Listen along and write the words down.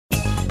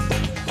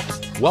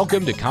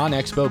Welcome to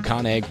ConExpo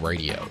ConAg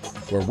Radio,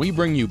 where we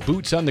bring you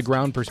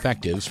boots-on-the-ground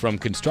perspectives from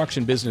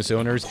construction business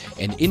owners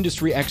and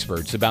industry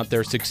experts about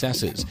their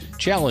successes,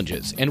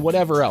 challenges, and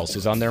whatever else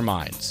is on their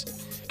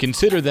minds.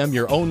 Consider them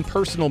your own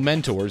personal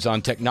mentors on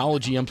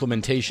technology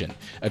implementation,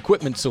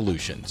 equipment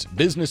solutions,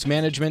 business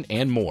management,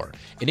 and more,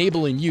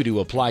 enabling you to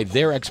apply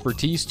their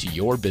expertise to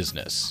your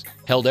business.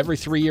 Held every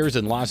 3 years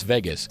in Las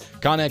Vegas,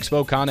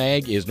 ConExpo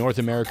ConAg is North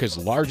America's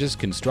largest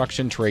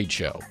construction trade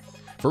show.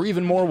 For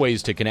even more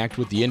ways to connect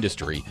with the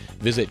industry,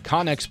 visit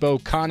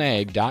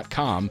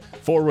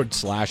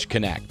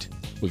conexpoconag.com/connect.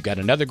 We've got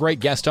another great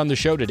guest on the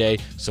show today,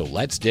 so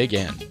let's dig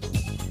in.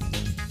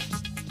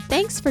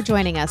 Thanks for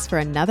joining us for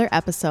another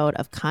episode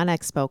of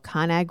ConExpo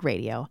ConAg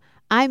Radio.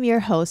 I'm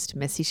your host,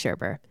 Missy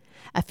Sherber.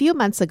 A few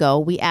months ago,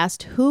 we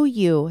asked who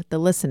you, the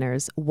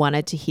listeners,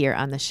 wanted to hear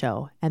on the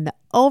show, and the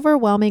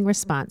overwhelming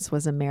response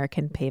was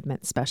American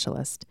Pavement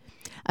Specialist.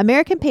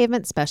 American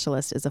Pavement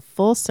Specialist is a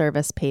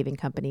full-service paving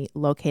company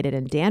located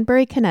in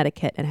Danbury,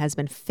 Connecticut, and has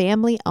been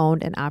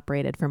family-owned and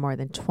operated for more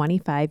than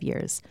 25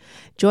 years.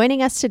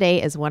 Joining us today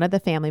is one of the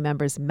family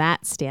members,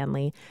 Matt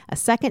Stanley, a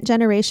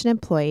second-generation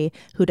employee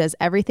who does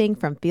everything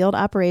from field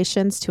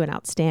operations to an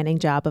outstanding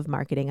job of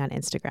marketing on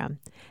Instagram.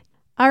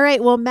 All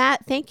right, well,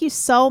 Matt, thank you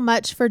so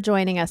much for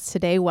joining us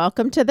today.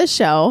 Welcome to the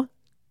show.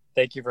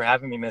 Thank you for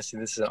having me, Missy.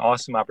 This is an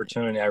awesome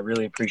opportunity. I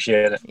really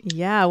appreciate it.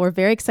 Yeah, we're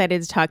very excited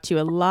to talk to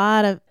you. A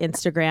lot of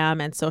Instagram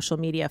and social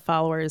media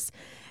followers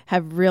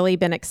have really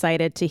been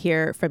excited to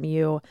hear from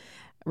you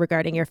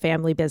regarding your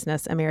family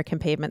business, American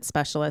Pavement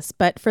Specialist.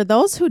 But for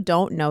those who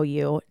don't know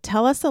you,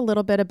 tell us a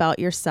little bit about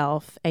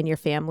yourself and your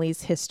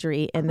family's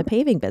history in the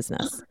paving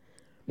business.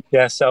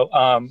 Yeah, so,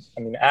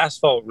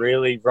 asphalt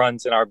really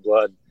runs in our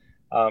blood.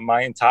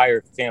 My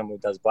entire family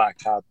does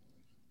blacktop.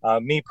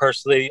 Me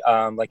personally,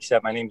 like you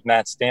said, my name's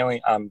Matt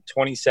Stanley. I'm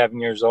 27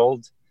 years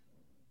old.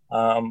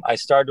 I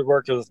started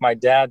working with my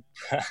dad,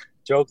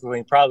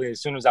 jokingly, probably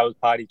as soon as I was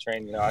potty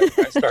trained. I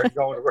started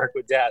going to work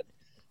with dad.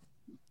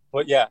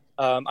 But yeah,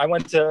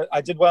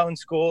 I did well in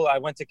school. I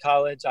went to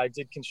college. I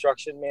did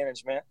construction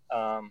management.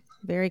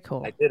 Very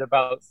cool. I did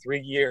about 3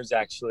 years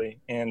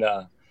actually. And,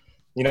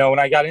 when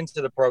I got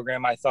into the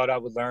program, I thought I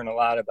would learn a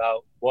lot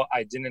about what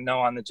I didn't know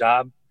on the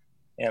job.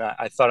 And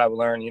I thought I would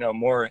learn,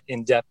 more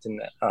in depth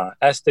in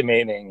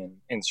estimating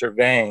and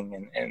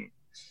surveying and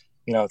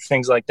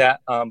things like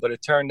that. But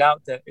it turned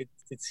out that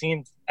it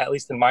seemed, at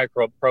least in my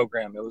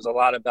program, it was a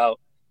lot about,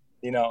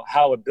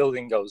 how a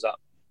building goes up,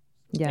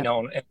 and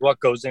what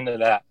goes into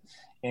that.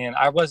 And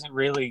I wasn't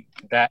really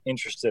that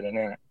interested in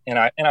it. And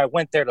I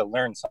went there to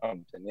learn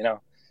something,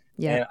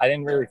 Yeah. And I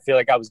didn't really feel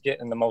like I was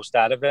getting the most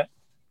out of it.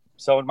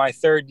 So in my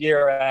third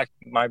year,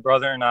 my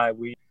brother and I,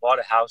 we bought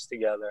a house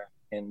together.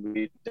 And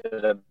we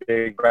did a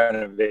big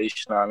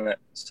renovation on it.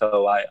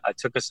 So I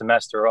took a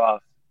semester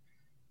off.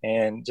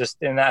 And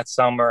just in that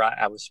summer,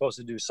 I was supposed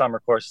to do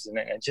summer courses, and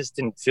it just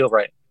didn't feel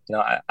right.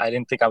 I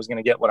didn't think I was going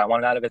to get what I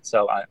wanted out of it.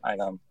 So I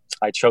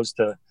chose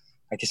to,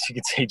 I guess you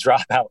could say,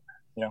 drop out,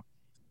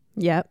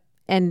 Yep.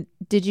 And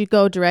did you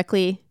go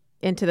directly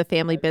into the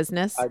family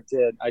business? I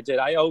did.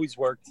 I always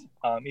worked,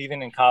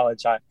 even in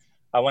college. I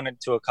went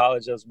into a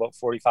college that was about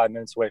 45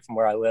 minutes away from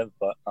where I live,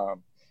 but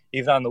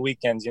even on the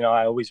weekends,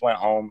 I always went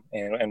home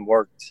and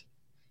worked.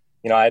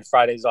 I had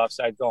Fridays off,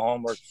 so I'd go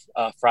home, work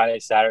Friday,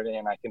 Saturday,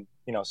 and I can,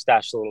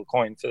 stash a little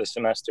coin for the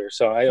semester.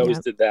 So I always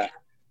did that.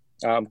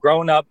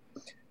 Growing up,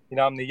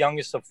 I'm the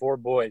youngest of four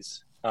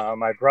boys.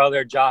 My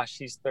brother, Josh,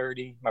 he's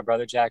 30. My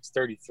brother, Jack's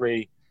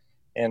 33.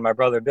 And my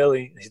brother,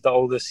 Billy, he's the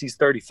oldest. He's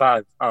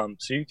 35.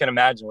 So you can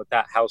imagine what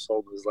that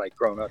household was like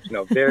growing up,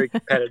 very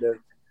competitive.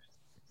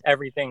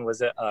 Everything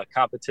was a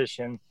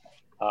competition.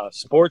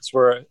 Sports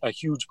were a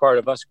huge part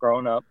of us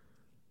growing up.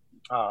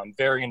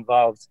 Very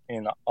involved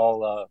in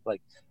all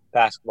like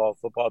basketball,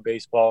 football,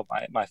 baseball.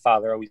 My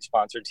father always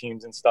sponsored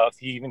teams and stuff.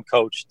 He even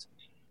coached,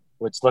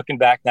 which looking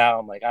back now,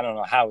 I'm like, I don't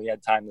know how he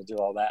had time to do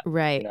all that.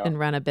 Right, and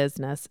run a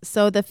business.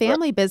 So the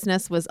family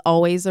business was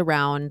always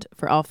around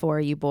for all four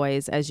of you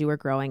boys as you were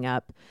growing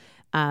up.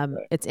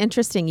 It's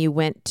interesting you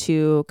went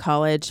to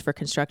college for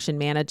construction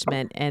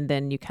management and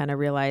then you kind of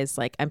realized,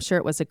 like, I'm sure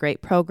it was a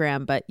great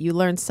program, but you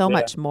learned so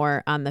much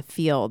more on the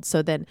field.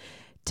 So then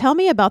tell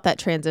me about that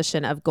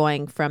transition of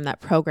going from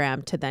that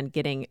program to then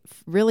getting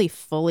really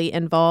fully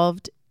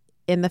involved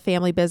in the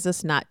family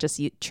business, not just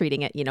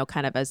treating it,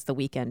 kind of as the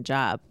weekend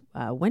job.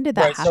 When did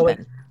that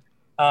happen?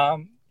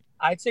 So,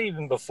 I'd say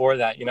even before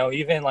that,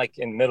 even like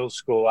in middle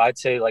school, I'd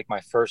say like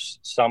my first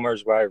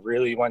summers where I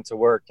really went to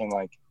work and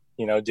like,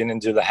 didn't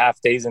do the half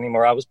days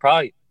anymore. I was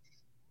probably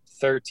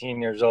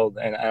 13 years old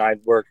and I'd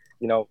work,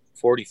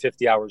 40,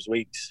 50 hours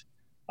weeks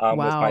with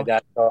my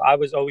dad. So I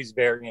was always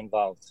very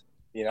involved,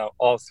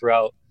 all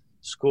throughout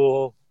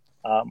school,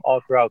 all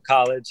throughout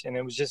college. And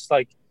it was just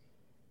like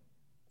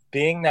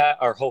being that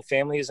our whole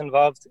family is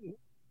involved,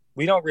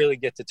 we don't really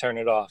get to turn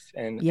it off.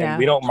 And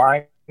we don't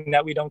mind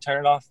that we don't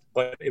turn it off,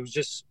 but it was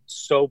just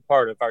so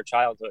part of our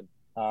childhood,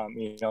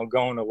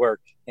 going to work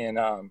and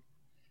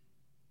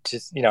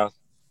just,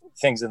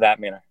 things of that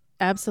manner.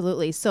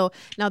 Absolutely. So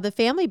now the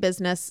family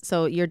business,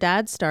 so your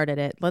dad started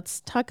it.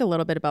 Let's talk a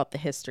little bit about the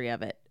history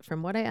of it.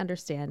 From what I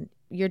understand,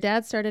 your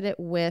dad started it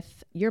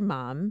with your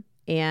mom,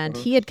 and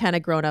he had kind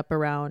of grown up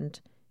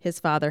around his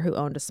father who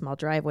owned a small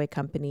driveway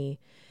company.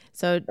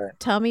 So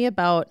tell me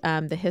about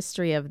the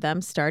history of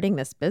them starting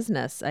this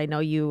business. I know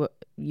you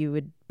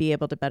would be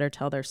able to better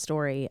tell their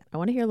story. I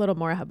want to hear a little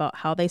more about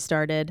how they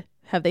started.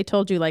 Have they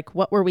told you, like,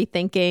 what were we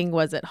thinking?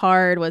 Was it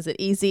hard? Was it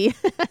easy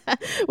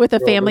with a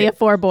family of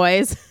 4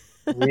 boys?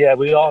 Yeah,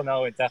 we all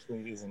know it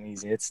definitely isn't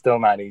easy. It's still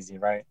not easy,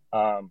 right?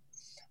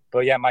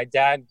 But yeah, my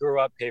dad grew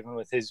up paving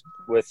with his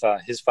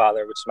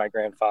father, which is my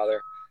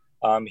grandfather.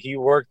 He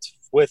worked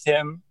with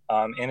him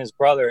and his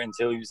brother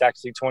until he was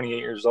actually 28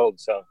 years old.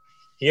 So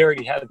he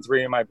already had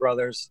 3 of my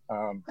brothers.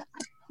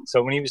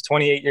 So when he was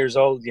 28 years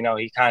old, you know,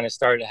 he kind of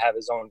started to have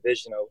his own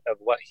vision of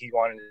what he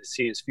wanted to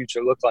see his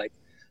future look like.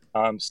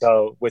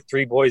 So with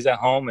 3 boys at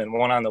home and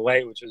 1 on the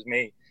way, which was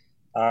me,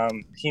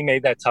 he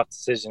made that tough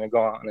decision to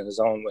go on his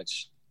own,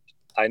 which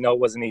I know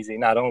wasn't easy.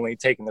 Not only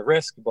taking the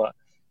risk, but,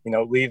 you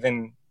know,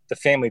 leaving the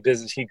family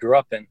business he grew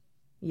up in.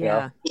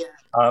 Yeah. You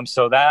know?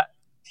 So that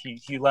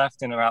he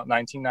left in around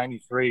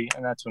 1993,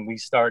 and that's when we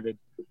started.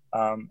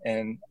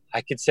 And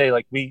I could say,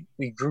 like, we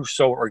grew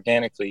so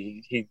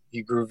organically.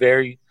 He grew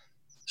very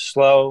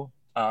slow.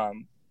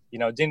 You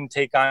know, didn't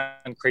take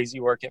on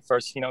crazy work at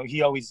first. You know,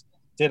 he always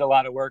did a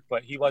lot of work,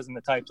 but he wasn't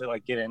the type to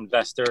like get an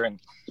investor and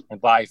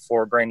buy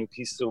 4 brand new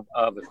pieces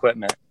of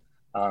equipment.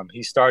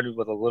 He started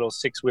with a little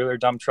 6-wheeler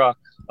dump truck,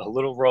 a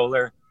little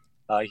roller.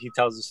 He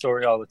tells the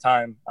story all the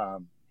time.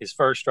 His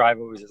first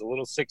driver was a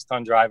little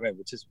 6-ton driver,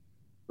 which is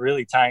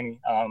really tiny.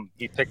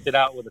 He picked it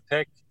out with a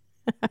pick,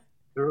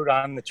 threw it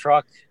on the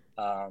truck,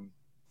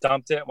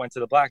 dumped it, went to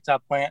the blacktop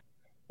plant,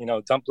 you know,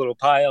 dumped little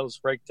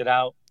piles, raked it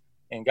out,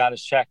 and got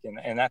his check.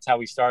 And that's how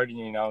we started,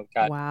 you know,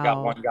 got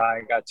 1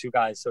 guy, got 2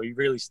 guys. So he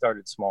really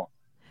started small.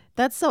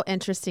 That's so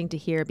interesting to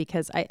hear,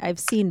 because I've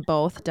seen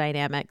both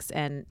dynamics,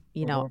 and,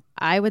 you know,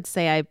 I would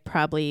say I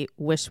probably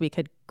wish we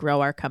could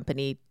grow our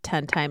company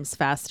 10 times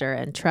faster.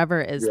 And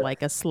Trevor is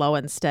like a slow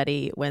and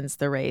steady wins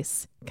the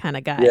race kind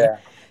of guy. Yeah.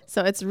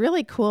 So it's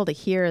really cool to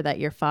hear that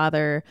your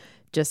father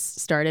just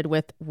started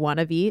with 1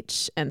 of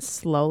each and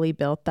slowly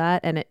built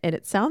that. And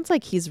it sounds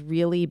like he's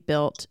really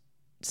built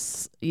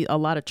a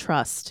lot of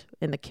trust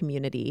in the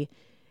community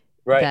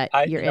that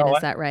you're in.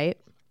 Is that right?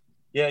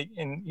 Yeah,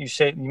 and you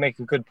make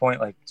a good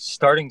point. Like,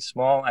 starting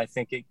small, I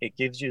think it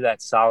gives you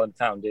that solid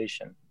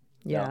foundation.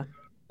 Yeah.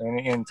 You know?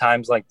 And in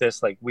times like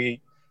this, like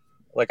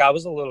I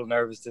was a little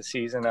nervous this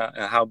season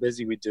how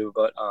busy we do,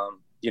 but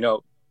you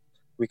know,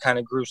 we kind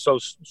of grew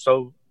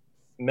so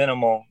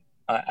minimal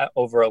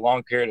over a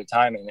long period of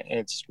time, and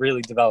it's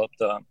really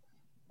developed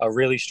a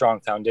really strong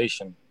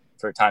foundation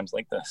for times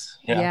like this.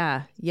 You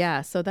know?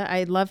 Yeah. So that,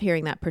 I love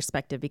hearing that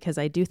perspective, because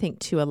I do think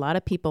too, a lot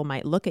of people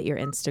might look at your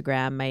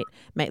Instagram,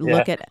 might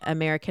look at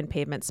American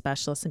Pavement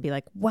Specialists and be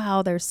like,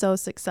 wow, they're so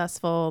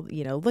successful.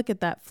 You know, look at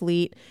that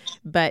fleet.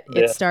 But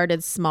it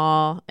started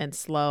small and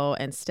slow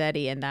and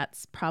steady. And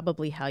that's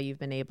probably how you've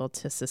been able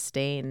to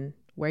sustain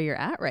where you're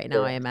at right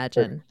now, I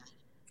imagine.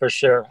 For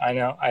sure. I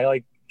know.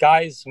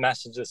 Guys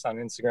message us on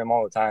Instagram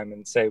all the time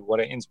and say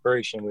what an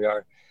inspiration we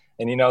are.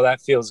 And, you know,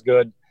 that feels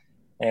good.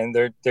 And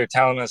they're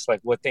telling us like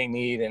what they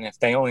need, and if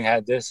they only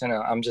had this. And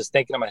I'm just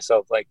thinking to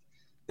myself, like,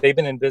 they've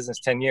been in business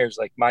 10 years.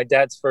 Like, my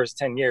dad's first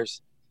 10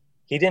 years,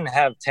 he didn't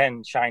have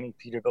 10 shiny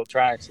Peterbilt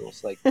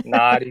triaxles, like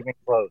not even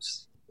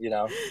close, you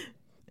know?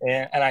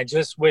 And I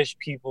just wish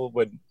people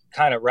would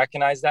kind of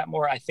recognize that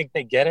more. I think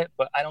they get it,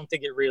 but I don't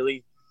think it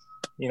really,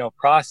 you know,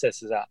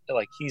 processes that.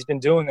 Like, he's been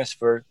doing this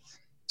for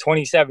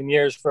 27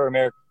 years for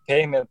American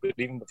Pavement, but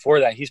even before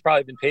that, he's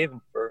probably been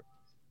paving for,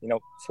 you know,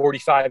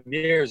 45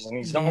 years, and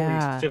he's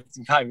only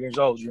 55 years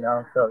old, you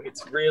know? So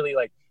it's really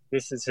like,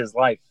 this is his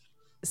life.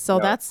 So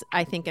that's,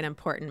 I think, an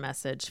important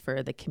message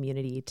for the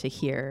community to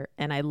hear.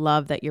 And I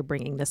love that you're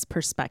bringing this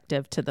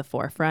perspective to the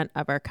forefront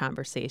of our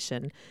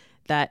conversation,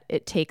 that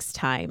it takes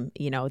time,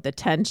 you know, the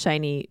 10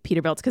 shiny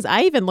Peterbilts. Because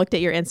I even looked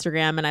at your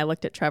Instagram and I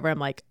looked at Trevor. I'm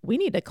like, we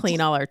need to clean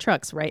all our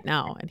trucks right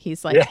now. And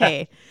he's like,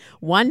 hey,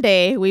 one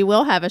day we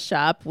will have a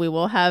shop. We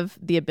will have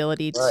the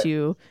ability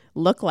to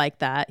look like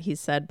that, he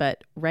said.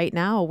 But right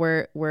now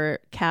we're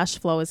cash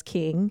flow is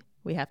king.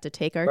 We have to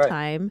take our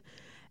time.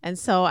 And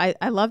so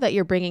I love that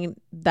you're bringing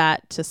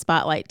that to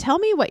spotlight. Tell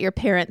me what your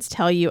parents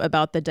tell you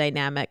about the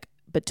dynamic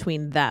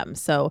between them.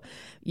 So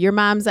your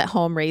mom's at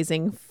home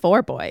raising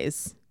 4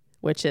 boys,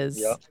 which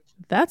is,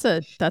 that's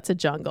a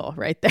jungle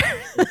right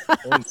there.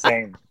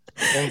 Insane.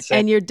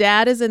 And your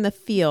dad is in the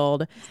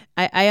field.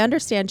 I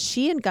understand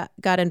she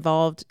got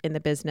involved in the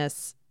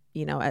business,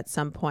 you know, at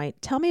some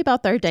point. Tell me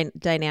about their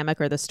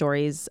dynamic or the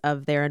stories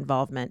of their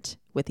involvement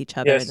with each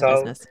other in the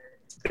business.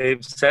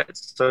 They've set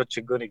such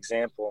a good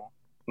example.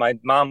 My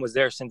mom was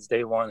there since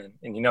day one.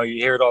 And, you know, you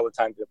hear it all the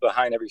time, but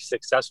behind every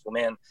successful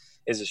man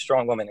is a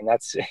strong woman. And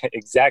that's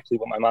exactly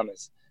what my mom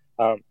is.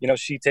 You know,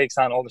 she takes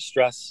on all the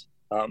stress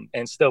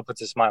and still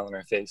puts a smile on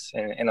her face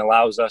and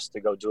allows us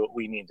to go do what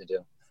we need to do.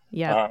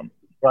 Yeah.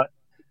 But,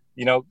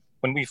 you know,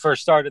 when we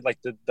first started, like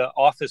the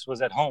office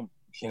was at home.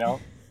 you know,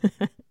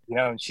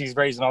 and she's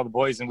raising all the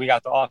boys, and we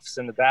got the office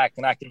in the back.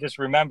 And I could just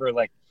remember,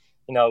 like,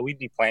 we'd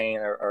be playing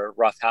or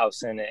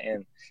roughhousing,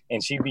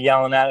 and she'd be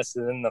yelling at us,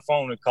 and then the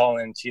phone would call,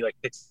 and she like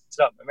picks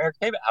it up. American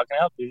Payment, how can I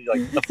help you?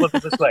 Like, the flip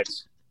of the switch,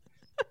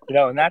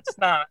 and that's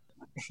not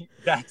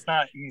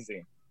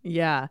easy.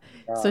 Yeah.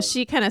 So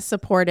she kind of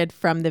supported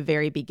from the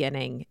very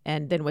beginning.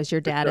 And then was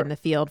your dad in the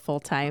field full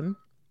time?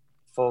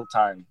 Full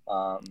time.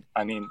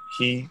 I mean,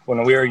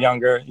 when we were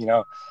younger,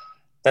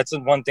 that's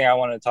one thing I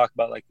wanted to talk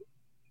about. Like,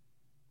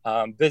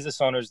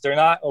 business owners, they're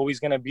not always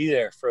going to be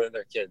there for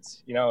their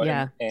kids,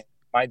 Yeah. And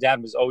my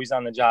dad was always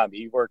on the job.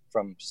 He worked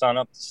from sun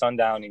up to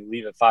sundown. He'd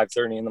leave at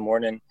 5:30 in the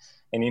morning.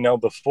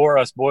 And, before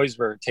us boys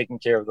were taking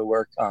care of the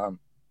work,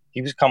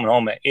 he was coming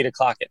home at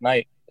 8:00 at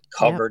night,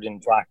 covered in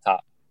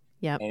blacktop.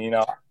 Yeah. And,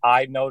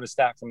 I noticed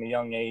that from a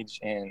young age,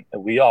 and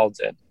we all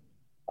did.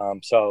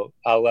 So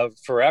I'll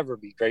forever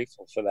be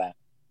grateful for that.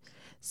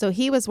 So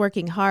he was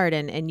working hard,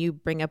 and you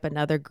bring up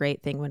another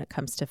great thing when it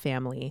comes to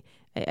family.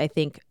 I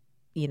think,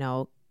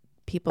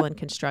 people in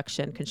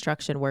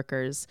construction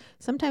workers,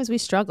 sometimes we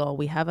struggle.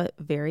 We have a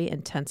very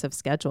intensive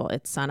schedule.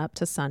 It's sun up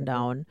to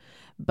sundown.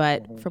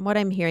 But from what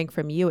I'm hearing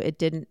from you, it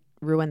didn't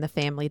ruin the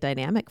family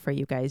dynamic for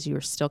you guys. You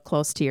were still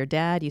close to your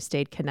dad. You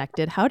stayed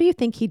connected. How do you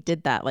think he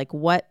did that? Like,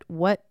 what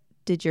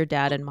did your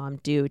dad and mom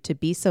do to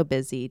be so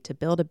busy, to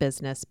build a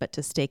business, but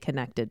to stay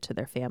connected to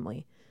their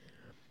family?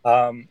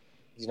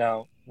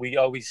 We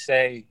always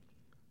say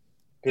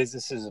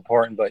business is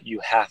important, but you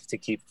have to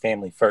keep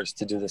family first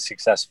to do this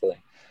successfully.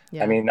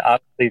 Yeah. I mean,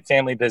 obviously,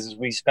 family business,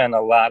 we spend a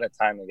lot of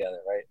time together,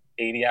 right?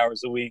 80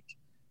 hours a week,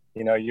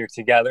 you're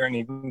together. And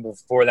even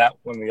before that,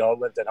 when we all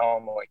lived at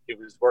home, like, it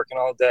was working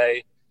all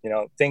day,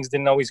 things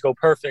didn't always go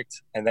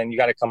perfect. And then you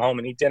got to come home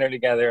and eat dinner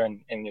together,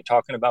 and you're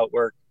talking about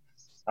work.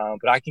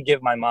 But I can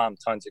give my mom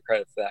tons of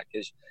credit for that,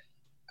 because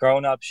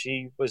growing up,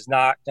 she was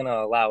not going to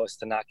allow us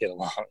to not get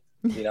along.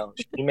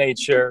 She made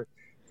sure,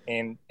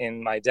 and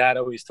my dad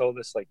always told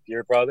us, like,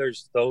 your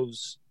brothers,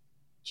 those,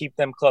 keep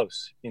them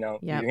close. You're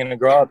going to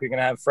grow up, you're going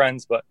to have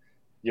friends, but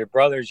your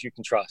brothers you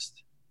can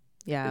trust.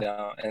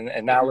 Yeah.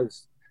 And that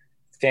was,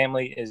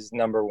 family is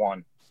number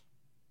one.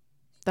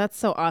 That's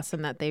so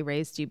awesome that they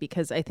raised you,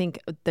 because I think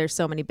there's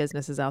so many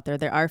businesses out there.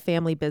 There are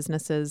family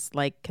businesses,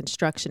 like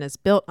construction is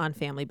built on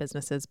family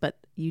businesses, but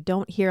you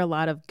don't hear a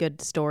lot of good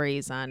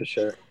stories on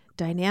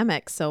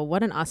dynamics. So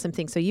what an awesome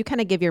thing. So you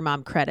kind of give your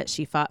mom credit.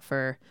 She fought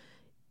for,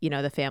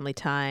 the family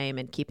time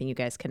and keeping you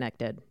guys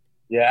connected.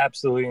 Yeah,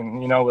 absolutely. And,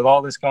 with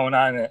all this going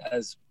on,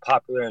 as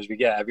popular as we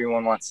get,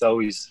 everyone wants to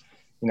always,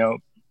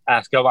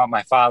 ask about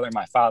my father.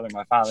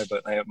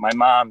 But my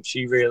mom,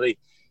 she really,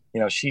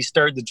 she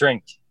stirred the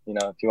drink,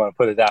 if you want to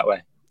put it that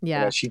way.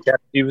 Yeah. She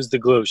was the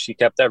glue. She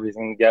kept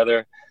everything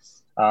together.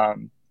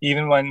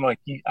 Even when, like,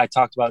 I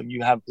talked about,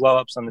 you have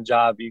blow-ups on the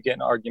job, you get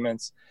in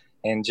arguments,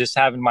 and just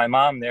having my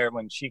mom there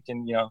when she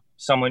can,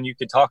 someone you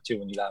could talk to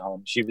when you got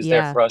home. She was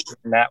there for us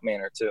in that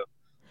manner too.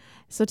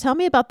 So tell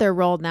me about their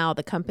role now.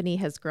 The company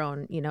has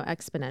grown,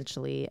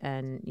 exponentially,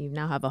 and you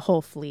now have a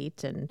whole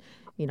fleet and,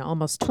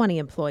 almost 20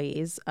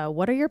 employees.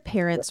 What are your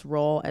parents'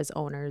 role as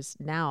owners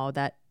now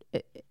that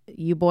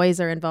you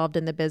boys are involved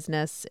in the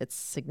business? It's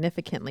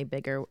significantly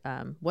bigger.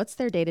 What's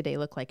their day-to-day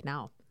look like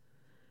now?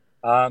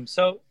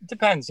 So it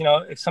depends.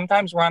 If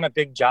sometimes we're on a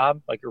big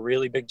job, like a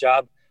really big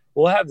job,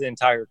 we'll have the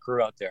entire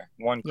crew out there,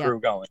 one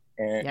crew going,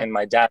 and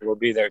my dad will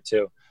be there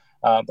too.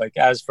 Like,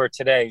 as for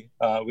today,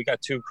 we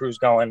got 2 crews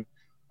going.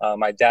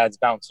 My dad's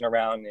bouncing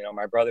around.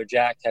 My brother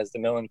Jack has the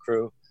milling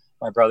crew.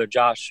 My brother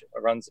Josh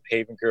runs the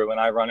paving crew, and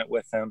I run it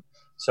with him.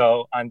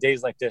 So on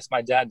days like this,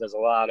 my dad does a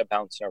lot of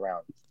bouncing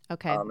around.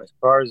 Okay. As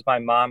far as my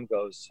mom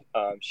goes,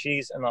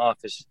 she's in the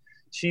office.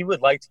 She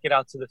would like to get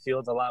out to the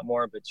field a lot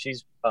more, but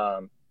she's,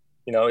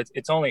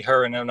 it's only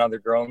her and another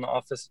girl in the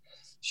office.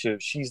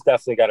 She's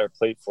definitely got her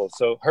plate full.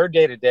 So her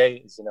day to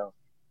day is,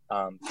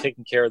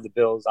 taking care of the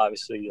bills.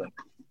 Obviously, like,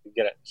 you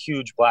get a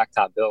huge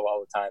blacktop bill all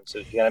the time, so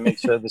you got to make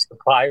sure the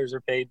suppliers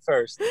are paid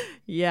first.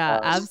 Yeah,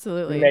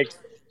 absolutely.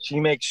 She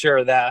makes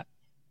sure that,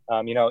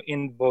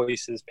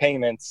 invoices,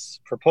 payments,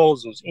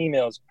 proposals,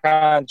 emails,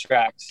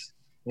 contracts,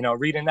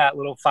 reading that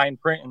little fine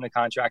print in the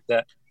contract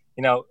that,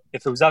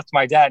 if it was up to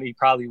my dad, he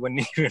probably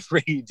wouldn't even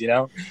read,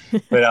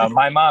 but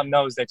my mom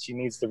knows that she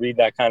needs to read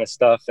that kind of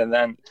stuff. And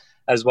then,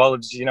 as well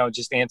as,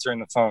 just answering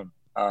the phone.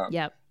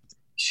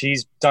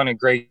 She's done a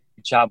great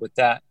job with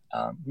that.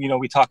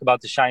 We talk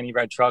about the shiny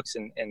red trucks,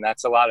 and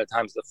that's a lot of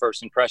times the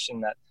first impression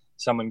that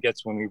someone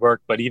gets when we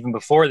work. But even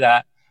before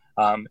that,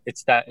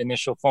 it's that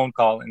initial phone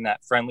call and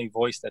that friendly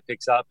voice that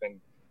picks up,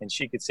 and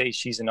she could say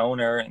she's an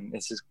owner, and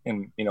this is,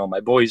 and my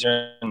boys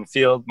are in the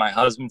field, my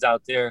husband's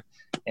out there,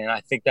 and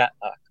I think that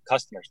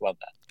customers love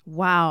that.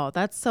 Wow,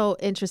 that's so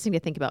interesting to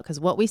think about, because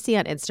what we see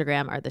on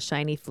Instagram are the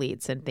shiny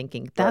fleets and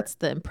thinking that's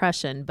the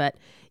impression, but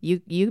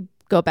you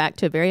go back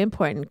to a very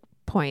important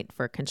point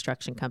for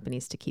construction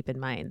companies to keep in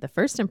mind. The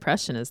first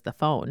impression is the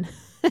phone.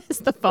 It's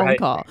the phone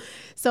call.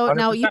 So 100%.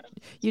 Now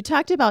you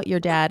talked about your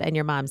dad and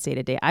your mom's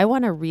day-to-day. I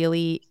want to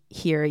really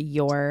hear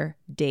your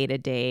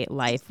day-to-day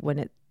life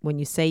when when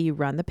you say you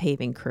run the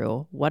paving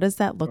crew, what does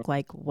that look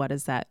like? What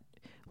does that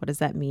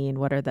mean?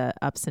 What are the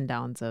ups and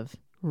downs of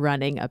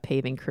running a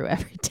paving crew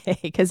every day?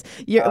 Because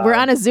we're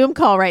on a Zoom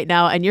call right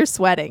now and you're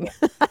sweating.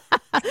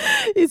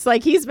 It's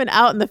like he's been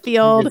out in the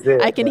field.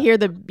 I can hear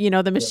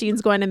the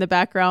machines going in the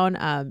background.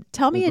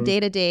 Tell me a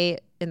day-to-day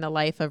in the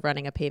life of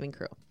running a paving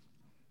crew.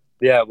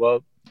 Yeah,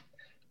 well,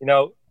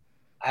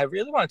 I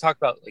really want to talk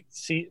about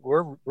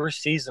we're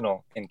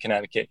seasonal in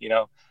Connecticut,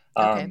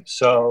 Okay.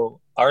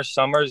 So our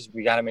summers,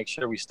 we got to make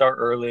sure we start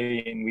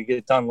early and we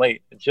get done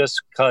late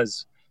just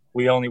because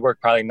we only work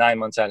probably 9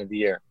 months out of the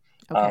year.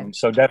 Okay.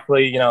 So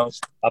definitely, up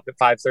at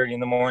 5:30 in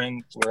the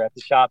morning, we're at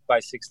the shop by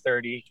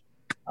 6:30.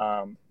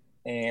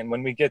 And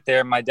when we get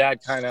there, my dad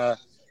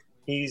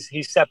he's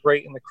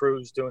separating the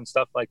crews, doing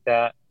stuff like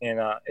that. And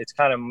it's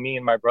kind of me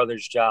and my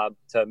brother's job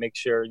to make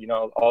sure,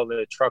 all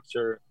the trucks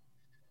are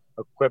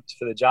equipped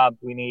for the job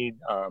we need.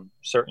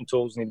 Certain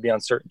tools need to be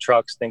on certain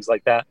trucks, things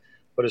like that.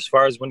 But as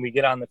far as when we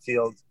get on the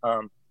field,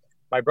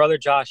 my brother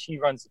Josh, he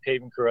runs the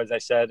paving crew, as I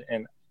said,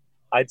 and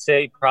I'd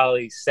say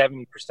probably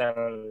 70% of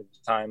the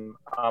time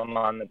I'm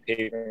on the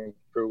paving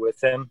crew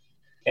with him,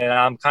 and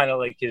I'm kind of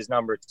like his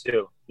number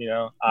two.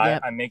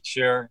 I make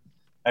sure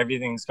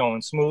everything's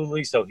going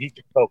smoothly so he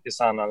can focus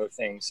on other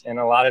things. And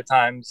a lot of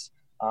times,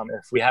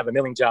 if we have a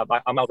milling job,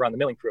 I'm out around the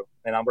milling crew,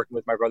 and I'm working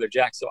with my brother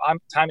Jack. So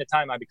time to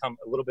time I become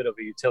a little bit of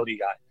a utility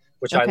guy,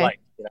 which I like.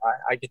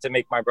 I get to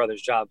make my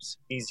brother's jobs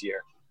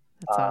easier.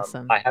 That's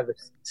awesome. I have a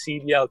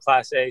CDL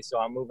Class A, so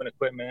I'm moving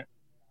equipment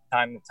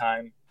time to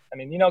time. I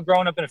mean,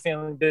 growing up in a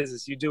family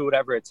business, you do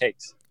whatever it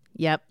takes.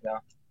 Yep.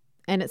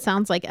 And it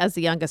sounds like as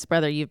the youngest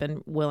brother, you've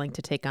been willing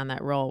to take on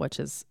that role, which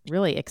is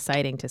really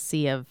exciting to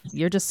see.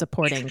 You're just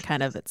supporting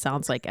kind of, it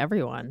sounds like,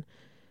 everyone,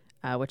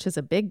 which is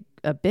a big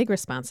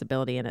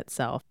responsibility in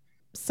itself.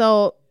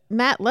 So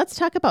Matt, let's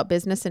talk about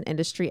business and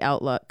industry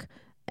outlook.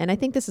 And I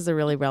think this is a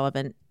really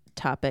relevant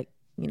topic,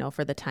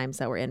 for the times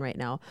that we're in right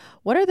now.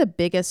 What are the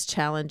biggest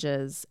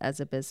challenges as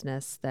a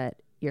business that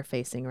you're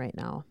facing right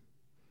now?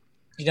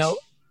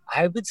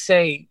 I would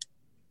say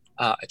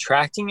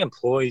attracting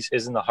employees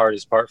isn't the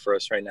hardest part for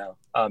us right now,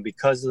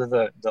 because of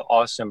the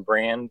awesome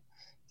brand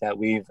that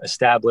we've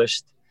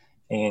established,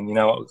 and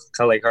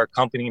like our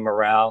company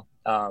morale.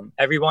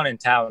 Everyone in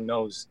town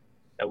knows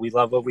that we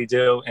love what we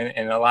do,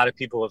 and a lot of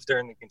people, if they're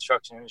in the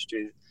construction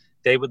industry,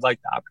 they would like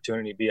the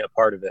opportunity to be a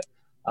part of it.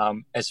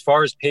 As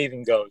far as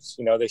paving goes,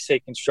 they say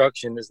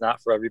construction is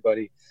not for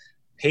everybody.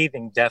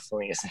 Paving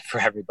definitely isn't for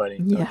everybody.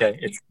 Yeah. Okay,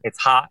 it's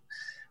hot.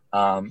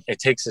 It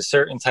takes a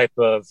certain type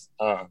of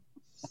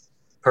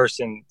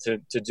person to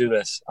do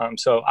this.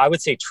 So I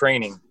would say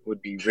training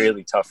would be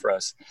really tough for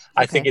us. Okay.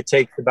 I think it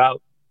takes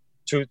about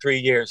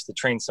 2-3 years to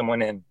train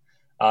someone in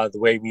the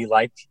way we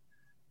like.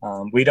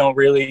 We don't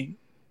really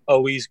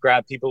always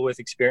grab people with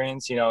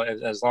experience.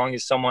 As long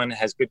as someone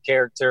has good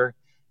character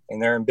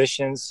and they're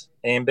ambitious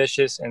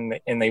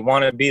and they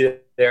want to be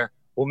there,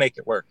 we'll make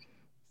it work.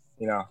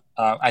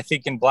 I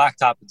think in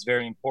blacktop, it's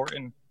very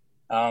important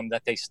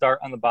that they start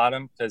on the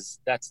bottom, because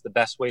that's the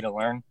best way to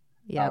learn.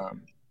 Yeah.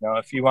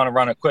 If you want to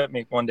run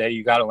equipment one day,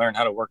 you got to learn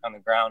how to work on the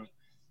ground.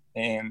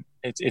 And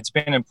it's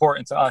been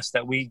important to us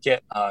that we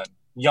get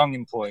young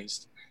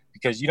employees,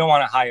 because you don't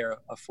want to hire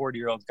a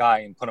 40-year-old guy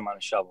and put him on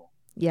a shovel.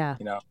 Yeah.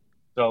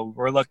 So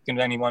we're looking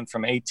at anyone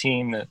from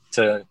 18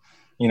 to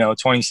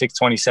 26,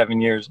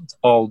 27 years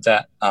old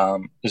that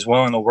is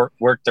willing to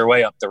work their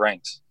way up the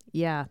ranks.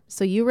 Yeah.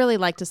 So you really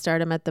like to start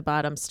them at the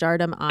bottom, start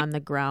them on the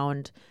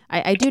ground.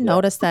 I do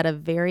notice that a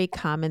very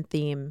common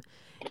theme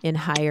in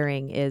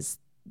hiring is,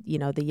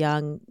 the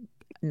young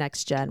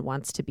next gen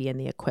wants to be in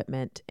the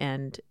equipment.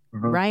 And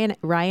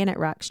Ryan at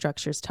Rock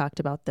Structures talked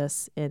about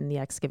this in the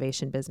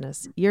excavation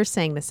business. You're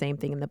saying the same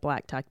thing in the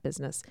blacktop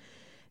business.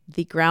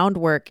 The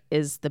groundwork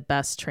is the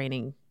best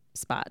training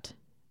spot,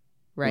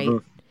 right?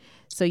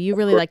 So you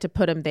really like to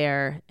put them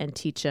there and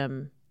teach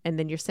them. And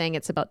then you're saying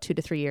it's about 2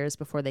 to 3 years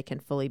before they can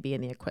fully be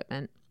in the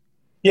equipment.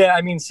 Yeah.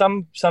 I mean,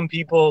 some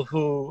people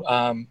who,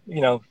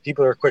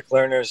 people are quick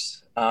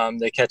learners.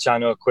 They catch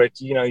on to it quick.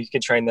 You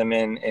can train them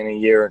in a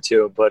year or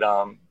two, but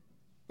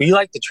we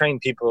like to train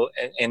people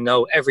and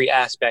know every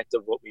aspect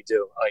of what we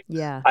do. Like,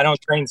 I don't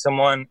train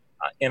someone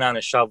in on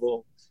a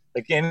shovel.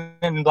 Like in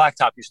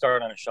blacktop, you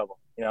start on a shovel,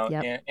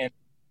 and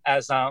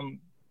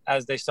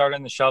as they start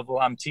on the shovel,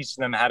 I'm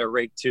teaching them how to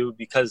rake too,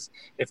 because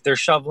if they're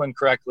shoveling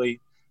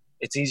correctly,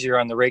 it's easier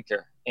on the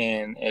raker,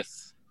 and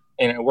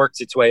it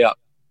works its way up.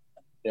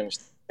 You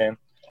understand?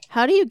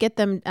 How do you get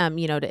them,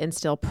 to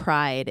instill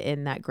pride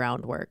in that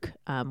groundwork?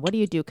 What do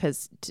you do?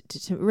 Because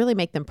to really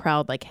make them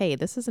proud, like, hey,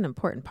 this is an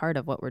important part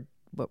of what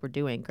we're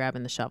doing,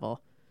 grabbing the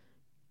shovel.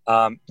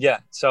 Yeah.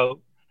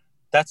 So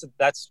that's a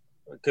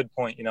good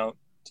point.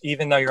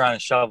 Even though you're on a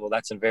shovel,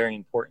 that's a very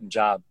important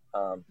job.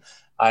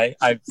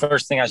 I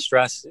first thing I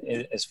stress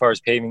as far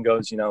as paving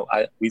goes,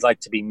 we like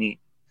to be neat.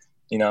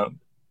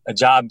 A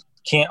job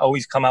can't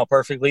always come out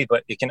perfectly,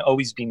 but it can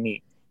always be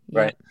neat. Yeah.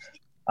 Right.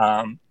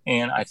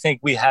 And I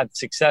think we have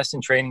success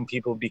in training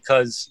people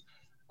because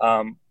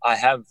I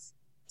have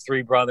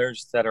three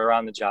brothers that are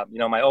on the job. You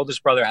know, my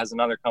oldest brother has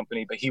another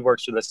company, but he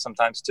works with us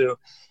sometimes too.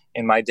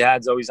 And my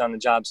dad's always on the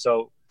job.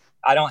 So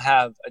I don't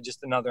have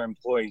just another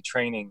employee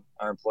training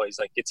our employees.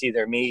 Like, it's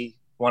either me,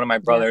 one of my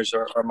brothers,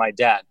 or my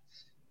dad.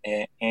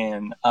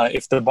 And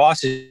if the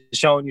boss is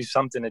showing you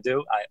something to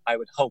do, I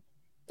would hope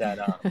that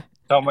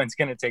someone's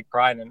going to take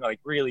pride and like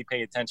really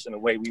pay attention to the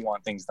way we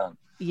want things done.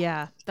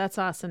 Yeah, that's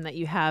awesome that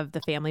you have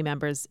the family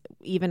members.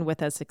 Even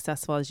with as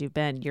successful as you've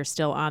been, you're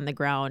still on the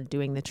ground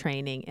doing the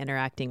training,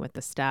 interacting with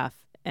the staff.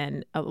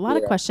 And a lot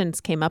of questions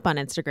came up on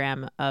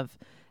Instagram of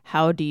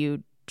how do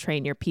you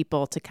train your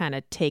people to kind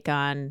of take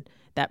on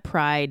that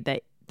pride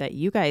that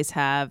you guys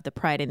have, the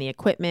pride in the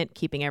equipment,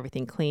 keeping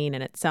everything clean.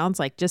 And it sounds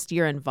like just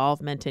your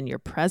involvement and your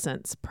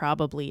presence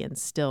probably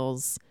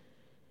instills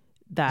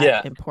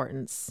that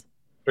importance.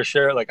 For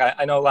sure. Like,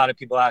 I know a lot of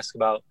people ask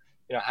about,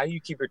 you know, how do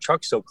you keep your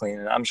truck so clean?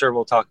 And I'm sure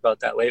we'll talk about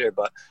that later,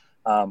 but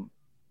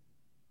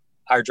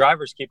our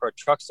drivers keep our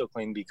trucks so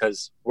clean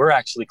because we're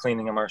actually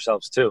cleaning them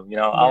ourselves too. You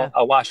know,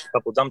 I'll wash a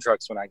couple dump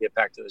trucks when I get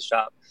back to the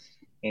shop.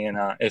 And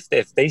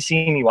if they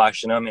see me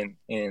washing them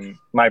and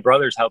my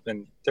brother's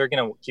helping, they're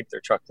going to keep their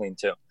truck clean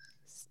too.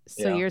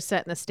 So you're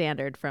setting the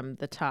standard from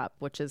the top,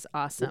 which is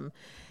awesome.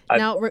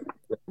 Now,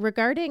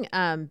 regarding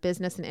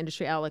business and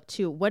industry outlook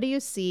too, what do you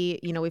see?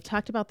 You know, we've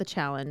talked about the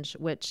challenge,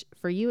 which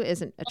for you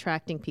isn't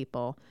attracting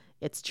people,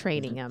 it's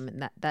training them,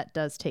 and that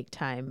does take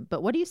time.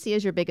 But what do you see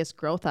as your biggest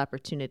growth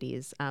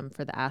opportunities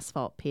for the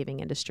asphalt paving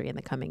industry in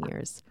the coming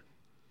years?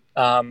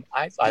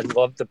 I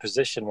love the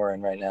position we're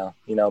in right now.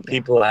 You know,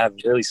 people have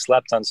really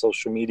slept on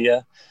social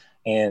media,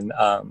 and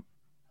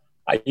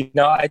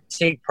I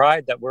take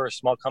pride that we're a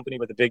small company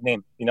with a big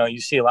name. You know, you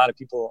see a lot of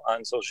people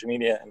on social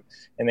media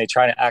and they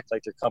try to act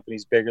like their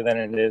company's bigger than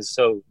it is.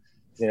 So,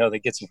 you know, they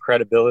get some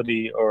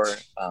credibility or,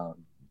 you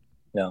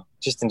know,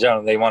 just in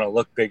general, they want to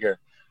look bigger.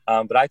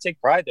 But I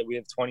take pride that we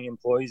have 20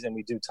 employees and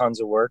we do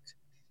tons of work.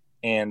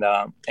 And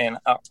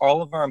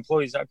all of our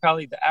employees are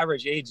probably, the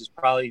average age is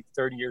probably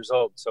 30 years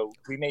old. So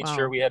we made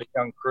sure we had a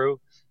young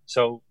crew.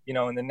 So, you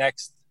know, in the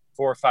next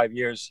 4 or 5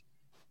 years,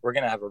 we're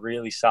going to have a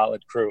really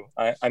solid crew.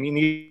 I mean,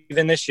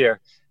 even this year,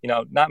 you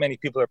know, not many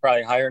people are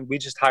probably hiring. We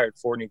just hired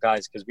 4 new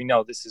guys because we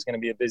know this is going to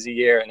be a busy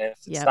year. And if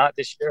it's not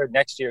this year,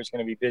 next year is going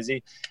to be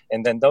busy.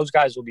 And then those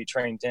guys will be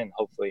trained in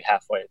hopefully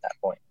halfway at that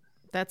point.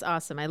 That's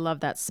awesome. I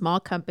love that small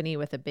company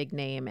with a big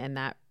name. And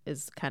that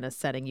is kind of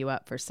setting you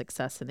up for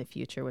success in the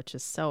future, which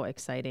is so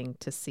exciting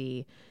to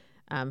see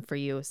for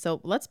you.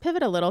 So let's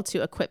pivot a little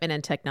to equipment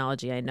and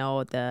technology. I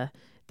know the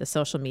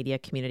social media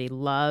community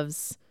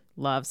loves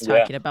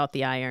talking about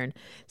the iron.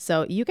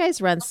 So you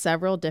guys run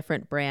several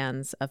different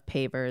brands of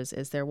pavers.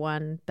 Is there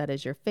one that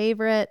is your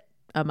favorite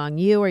among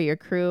you or your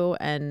crew?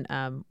 And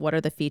what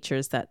are the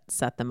features that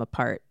set them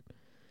apart?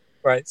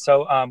 Right.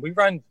 So we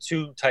run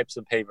 2 types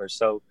of pavers.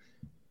 So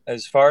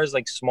as far as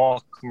like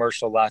small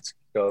commercial lots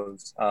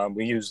goes,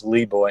 we use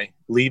Leeboy.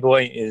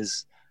 Leeboy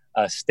is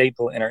a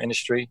staple in our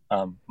industry.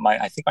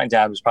 I think my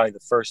dad was probably the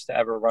first to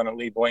ever run a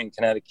Leeboy in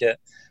Connecticut.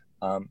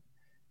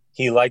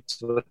 He liked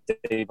what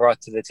they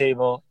brought to the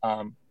table.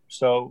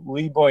 So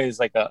Leeboy is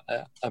like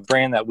a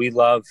brand that we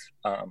love.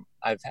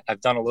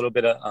 I've done a little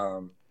bit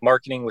of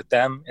marketing with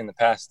them in the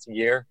past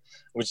year,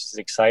 which is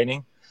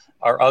exciting.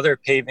 Our other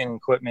paving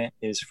equipment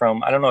is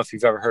from, I don't know if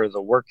you've ever heard of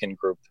the Working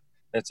Group.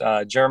 It's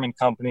a German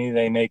company.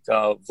 They make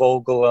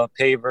Vogel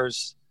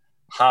pavers,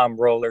 Ham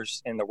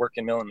rollers, and the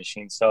working milling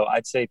machines. So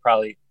I'd say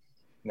probably,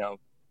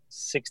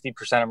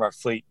 60% of our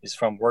fleet is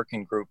from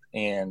Working Group,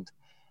 and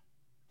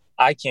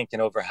I can't get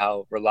over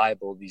how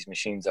reliable these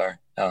machines are.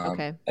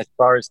 As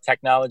far as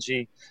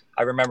technology,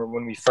 I remember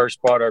when we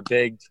first bought our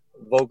big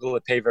Vogel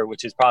paver,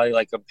 which is probably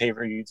like a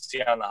paver you'd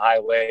see on the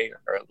highway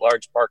or at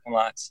large parking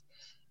lots.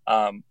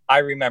 I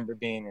remember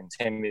being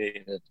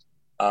intimidated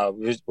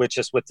with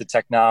the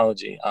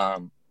technology.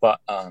 But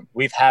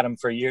we've had them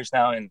for years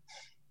now,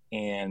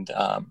 and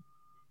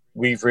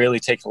we've really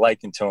taken a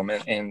liking to them.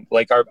 And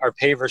like our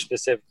paver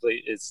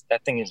specifically,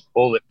 that thing is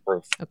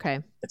bulletproof.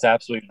 Okay. It's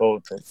absolutely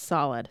bulletproof.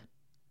 Solid.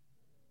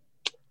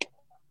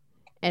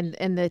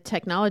 And the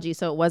technology,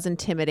 so it was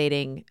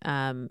intimidating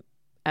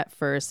at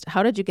first.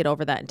 How did you get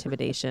over that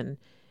intimidation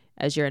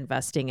as you're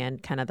investing in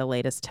kind of the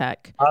latest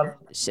tech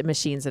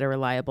machines that are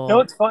reliable?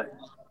 It's fun.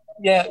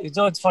 Yeah,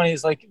 what's funny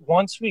is like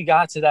once we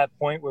got to that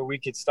point where we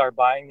could start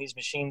buying these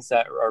machines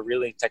that are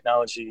really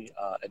technology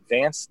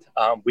advanced,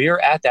 we are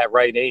at that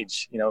right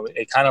age.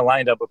 It kind of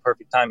lined up a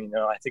perfect time.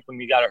 I think when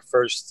we got our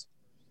first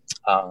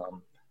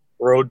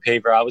road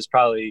paver, I was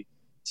probably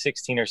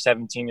 16 or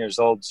 17 years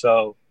old.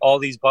 So all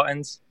these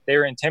buttons, they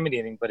were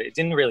intimidating, but it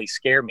didn't really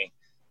scare me.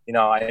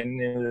 I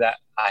knew that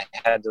I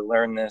had to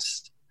learn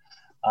this.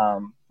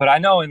 But I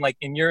know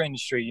in your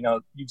industry,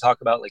 you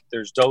talk about like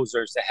there's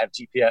dozers that have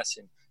GPS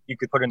and you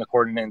could put in the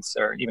coordinates,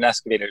 or even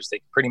excavators.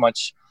 They pretty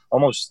much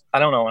almost, I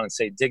don't know, I want to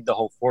say dig the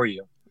hole for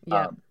you.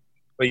 Yeah.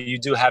 But you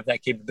do have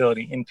that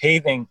capability. In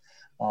paving,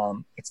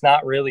 it's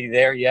not really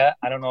there yet.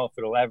 I don't know if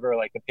it'll ever,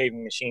 like a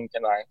paving machine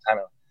can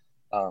kind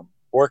of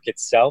work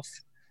itself.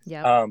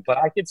 Yeah. But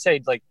I could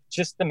say like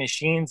just the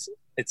machines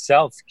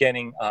itself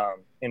getting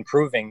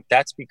improving,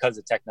 that's because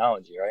of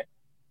technology, right?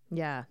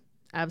 Yeah,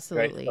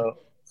 absolutely. Right.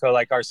 So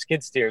like our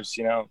skid steers,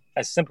 you know,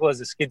 as simple as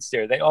a skid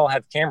steer, they all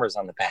have cameras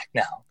on the back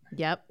now.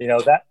 Yep. You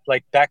know, that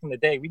like back in the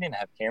day, we didn't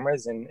have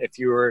cameras. And if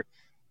you were,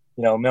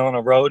 you know, milling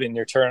a road and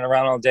you're turning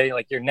around all day,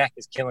 like your neck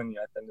is killing you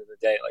at the end of the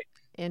day.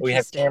 Like we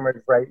have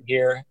cameras right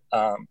here.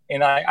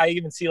 And I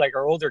even see like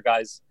our older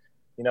guys,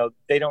 you know,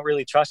 they don't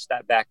really trust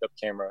that backup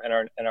camera,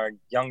 and our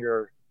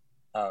younger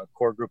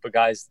core group of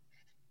guys,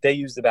 they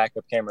use the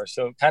backup camera.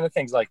 So kind of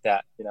things like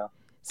that, you know.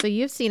 So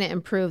you've seen it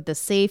improve the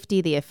safety,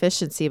 the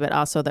efficiency, but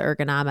also the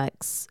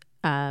ergonomics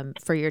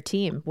for your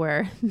team,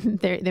 where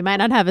they might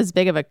not have as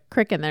big of a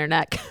crick in their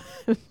neck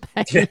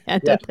by the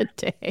end of the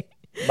day.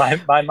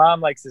 My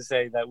mom likes to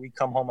say that we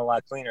come home a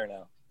lot cleaner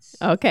now.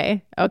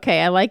 Okay.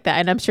 I like that.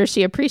 And I'm sure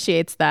she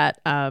appreciates that.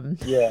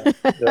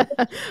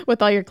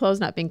 With all your clothes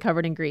not being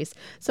covered in grease.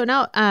 So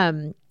now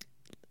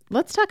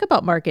let's talk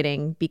about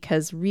marketing,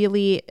 because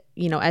really,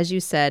 you know, as you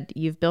said,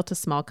 you've built a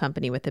small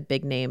company with a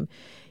big name.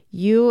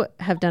 You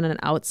have done an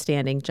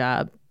outstanding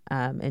job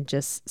in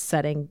just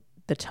setting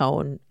the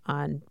tone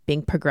on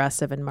being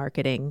progressive in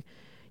marketing.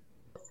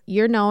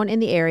 You're known in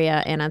the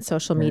area and on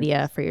social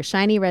media for your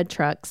shiny red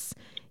trucks.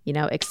 You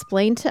know,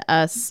 explain to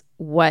us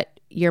what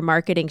your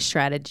marketing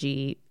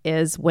strategy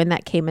is, when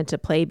that came into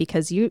play,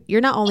 because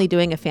you're not only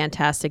doing a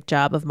fantastic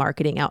job of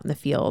marketing out in the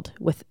field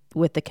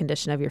with the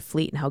condition of your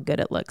fleet and how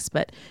good it looks,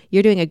 but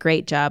you're doing a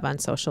great job on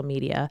social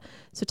media.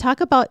 So talk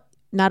about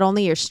not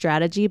only your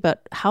strategy,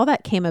 but how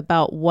that came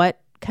about. What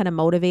kind of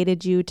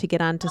motivated you to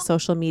get onto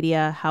social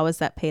media? How has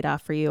that paid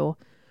off for you?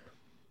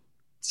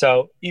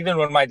 So even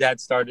when my dad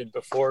started,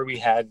 before we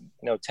had,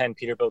 you know, 10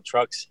 Peterbilt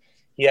trucks,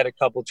 he had a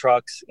couple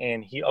trucks,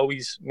 and he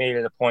always made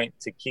it a point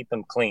to keep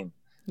them clean.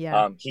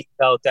 Yeah. He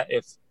felt that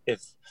if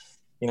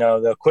you know,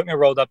 the equipment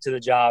rolled up to the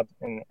job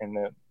and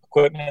the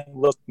equipment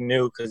looked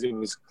new because it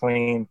was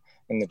clean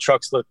and the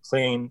trucks looked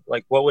clean,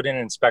 like what would an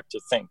inspector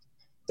think?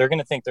 They're going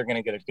to think they're going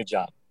to get a good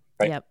job.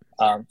 Right. Yep.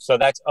 So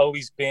that's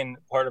always been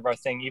part of our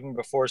thing, even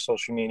before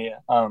social media.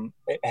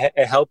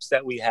 It helps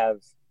that we have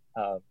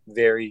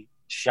very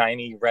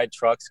shiny red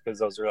trucks, because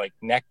those are like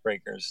neck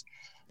breakers.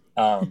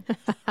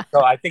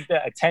 So I think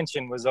the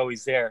attention was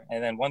always there.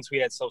 And then once we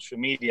had social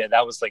media,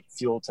 that was like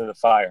fuel to the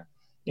fire.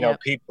 You know,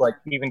 people, like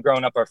even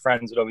growing up, our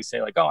friends would always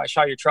say like, "Oh, I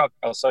saw your truck.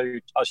 I saw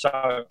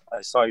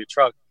your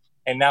truck."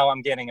 And now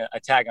I'm getting a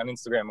tag on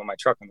Instagram of my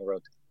truck on the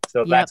road.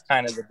 So that's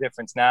kind of the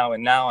difference now.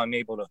 And now I'm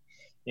able to,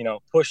 you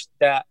know, push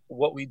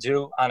what we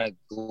do on a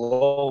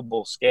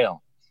global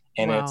scale.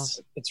 And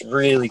it's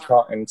really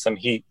caught in some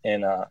heat.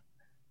 And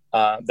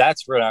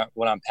that's what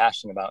I'm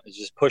passionate about, is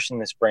just pushing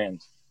this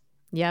brand.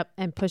 Yep.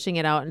 And pushing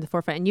it out in the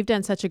forefront. And you've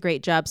done such a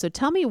great job. So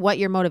tell me what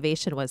your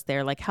motivation was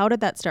there. Like, how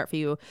did that start for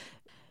you?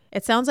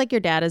 It sounds like your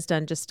dad has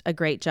done just a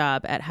great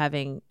job at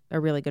having a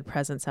really good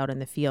presence out in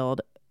the field.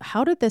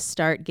 How did this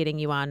start getting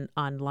you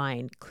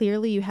online?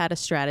 Clearly you had a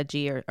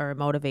strategy or a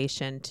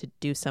motivation to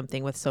do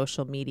something with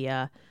social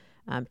media.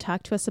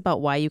 Talk to us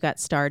about why you got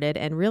started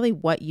and really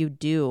what you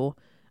do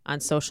on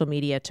social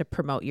media to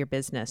promote your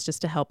business,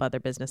 just to help other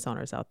business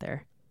owners out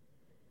there.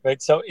 Right.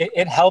 So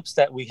it helps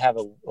that we have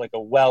a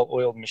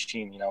well-oiled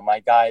machine. You know, my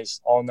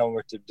guys all know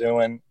what they're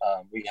doing.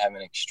 We have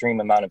an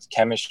extreme amount of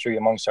chemistry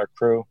amongst our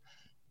crew,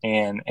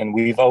 and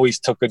we've always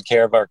took good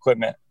care of our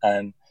equipment.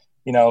 And,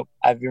 you know,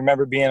 I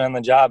remember being on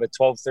the job at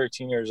 12,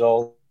 13 years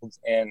old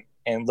and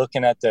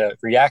looking at the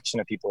reaction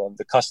of people, of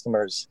the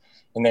customers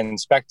and then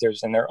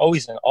inspectors, and they're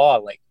always in awe,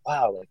 like,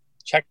 wow, like,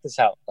 check this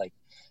out. Like,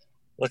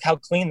 look how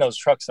clean those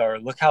trucks are.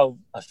 Look how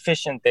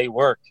efficient they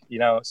work, you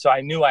know? So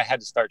I knew I had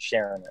to start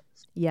sharing it.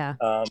 Yeah.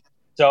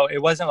 So it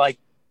wasn't like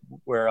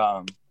where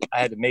I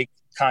had to make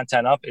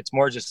content up. It's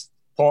more just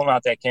pulling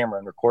out that camera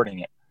and recording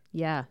it.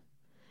 Yeah.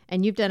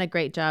 And you've done a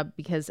great job,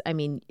 because, I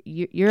mean,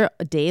 you're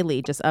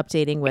daily just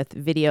updating with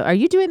video. Are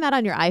you doing that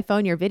on your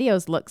iPhone? Your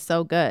videos look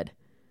so good.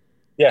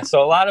 Yeah.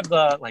 So a lot of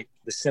the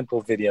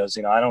simple videos,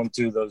 you know, I don't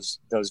do those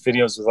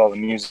videos with all the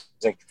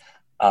music.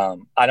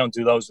 I don't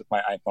do those with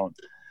my iPhone.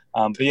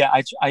 But yeah,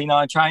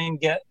 I try and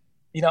get,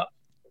 you know,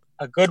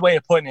 a good way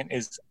of putting it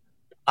is,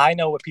 I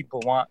know what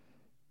people want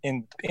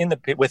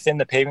within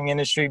the paving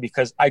industry,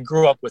 because I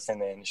grew up within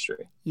the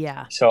industry.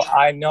 Yeah. So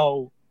I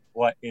know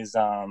what is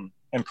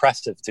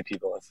impressive to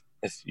people,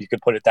 if you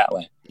could put it that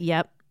way.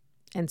 Yep.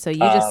 And so you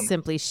just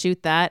simply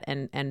shoot that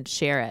and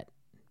share it,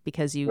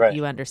 because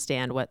you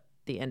understand what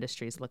the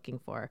industry is looking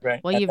for.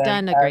 Right. Well, you've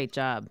done a great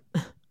job.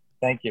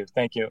 Thank you.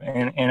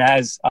 And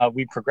as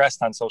we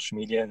progressed on social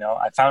media, you know,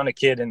 I found a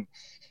kid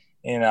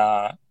in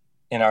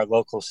our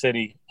local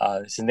city.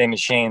 His name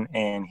is Shane,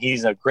 and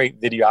he's a great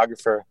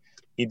videographer.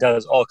 He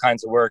does all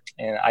kinds of work,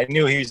 and I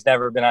knew he's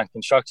never been on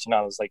construction.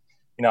 I was like,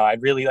 you know,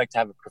 I'd really like to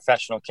have a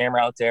professional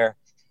camera out there,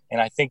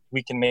 and I think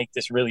we can make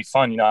this really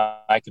fun. You know,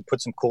 I could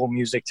put some cool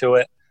music to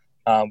it.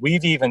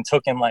 We've even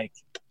taken, like,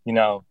 you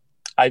know,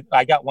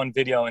 I got one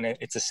video, and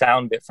it's a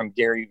sound bit from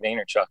Gary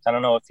Vaynerchuk. I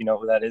don't know if you know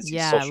who that is.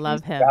 Yeah, I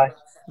love him.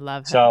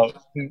 Love him. So,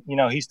 you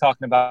know, he's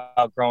talking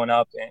about growing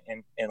up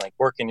and like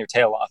working your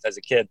tail off as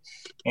a kid.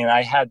 And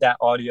I had that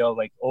audio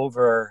like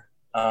over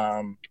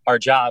our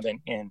job,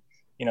 and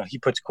he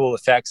puts cool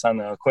effects on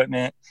the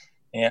equipment,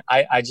 and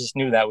I just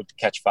knew that would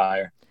catch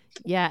fire.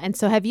 Yeah. And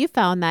so have you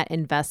found that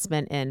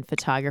investment in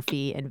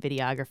photography and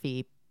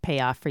videography pay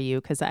off for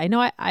you? Because I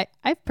know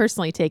I've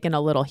personally taken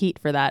a little heat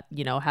for that,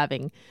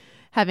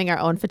 having our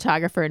own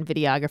photographer and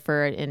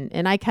videographer,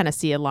 and I kind of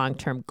see a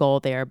long-term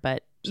goal there,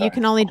 but you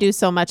can only do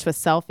so much with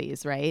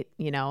selfies, right?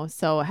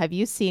 So have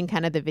you seen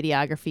kind of the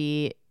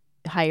videography,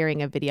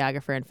 hiring a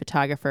videographer and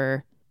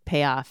photographer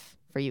pay off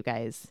for you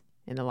guys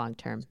in the long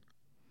term?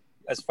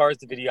 As far as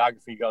the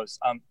videography goes,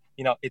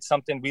 it's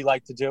something we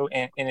like to do,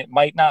 and it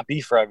might not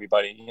be for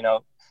everybody.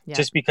 Yeah.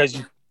 Just because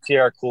you see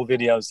our cool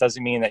videos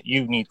doesn't mean that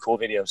you need cool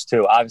videos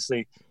too.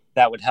 Obviously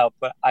that would help,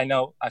 but I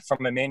know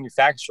from a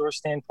manufacturer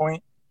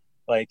standpoint,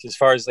 like as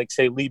far as like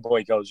say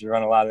Leeboy goes, you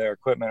run a lot of their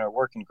equipment or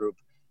working group.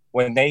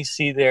 When they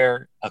see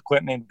their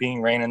equipment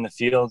being ran in the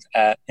field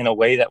in a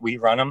way that we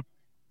run them,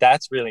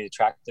 that's really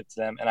attractive to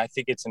them. And I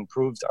think it's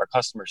improved our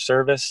customer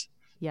service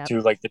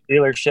to like the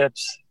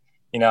dealerships,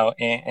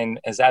 and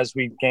as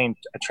we've gained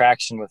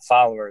attraction with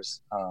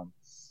followers,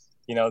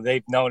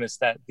 they've noticed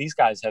that these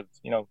guys have,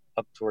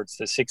 up towards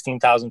the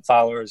 16,000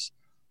 followers,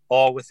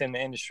 all within the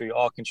industry,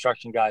 all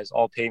construction guys,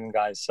 all paving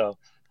guys. So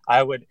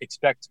I would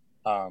expect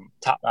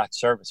top-notch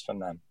service from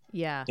them.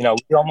 Yeah.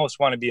 We almost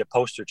want to be a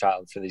poster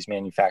child for these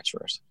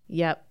manufacturers.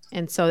 Yep.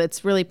 And so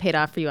it's really paid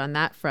off for you on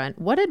that front.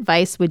 What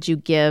advice would you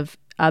give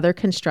other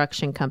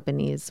construction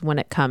companies when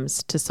it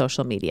comes to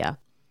social media?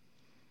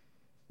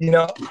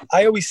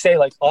 I always say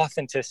like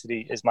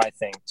authenticity is my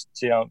thing.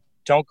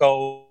 Don't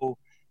go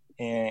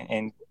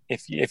and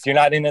if you're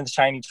not into the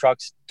shiny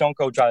trucks, don't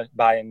go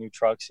buy a new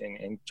trucks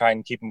and try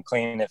and keep them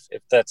clean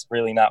if that's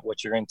really not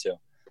what you're into.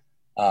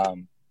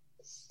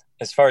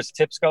 As far as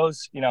tips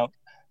goes, you got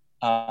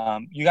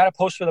to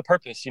post with a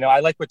purpose.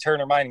 I like with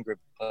Turner Mining Group,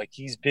 like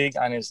he's big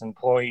on his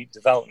employee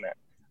development.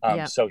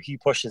 So he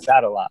pushes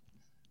that a lot.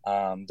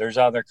 There's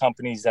other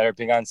companies that are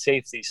big on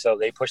safety, so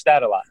they push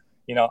that a lot.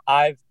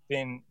 I've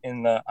been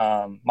in the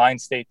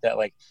mind state that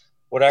like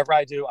whatever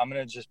I do, I'm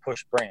going to just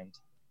push brand.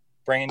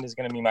 Brand is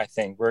going to be my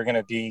thing.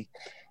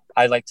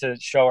 I like to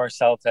show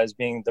ourselves as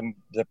being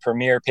the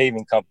premier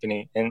paving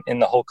company in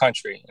the whole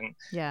country. And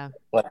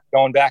like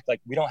going back, like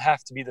we don't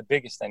have to be the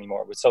biggest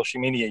anymore. With social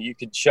media, you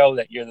could show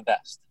that you're the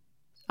best.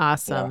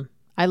 Awesome.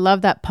 I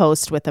love that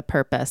post with a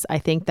purpose. I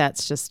think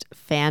that's just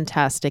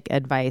fantastic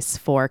advice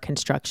for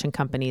construction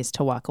companies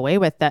to walk away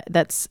with.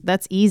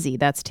 That's easy.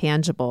 That's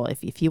tangible.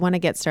 If you want to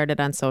get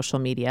started on social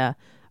media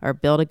or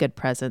build a good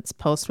presence,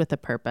 post with a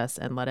purpose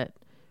and let it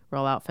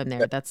roll out from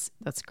there. That's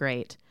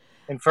great.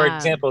 And for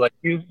example, like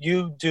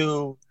you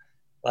do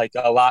like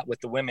a lot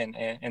with the women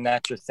and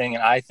that's your thing.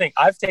 And I think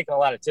I've taken a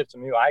lot of tips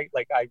from you. I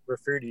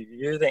refer to you.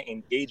 You're the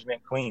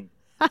engagement queen.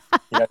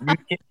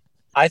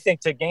 I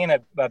think to gain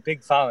a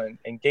big following,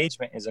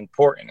 engagement is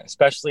important,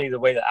 especially the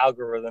way the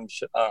algorithm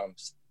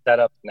set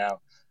up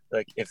now.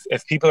 Like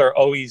if people are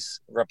always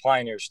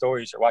replying to your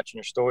stories or watching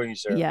your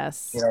stories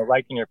or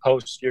liking your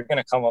posts, you're going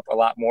to come up a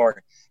lot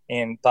more.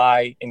 And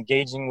by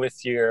engaging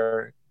with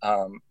your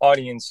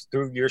audience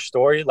through your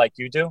story like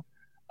you do,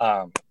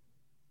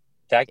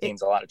 that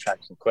gains a lot of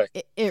traction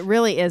quick. It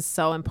really is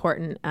so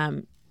important.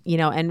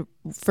 And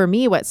for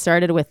me, what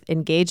started with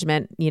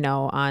engagement,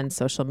 on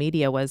social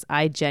media was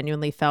I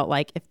genuinely felt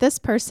like if this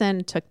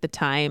person took the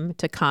time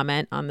to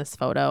comment on this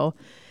photo,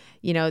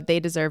 they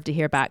deserve to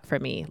hear back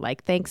from me.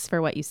 Like, thanks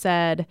for what you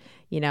said.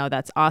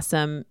 That's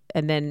awesome.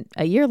 And then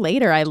a year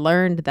later, I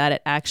learned that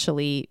it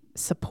actually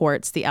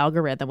supports the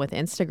algorithm with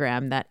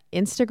Instagram, that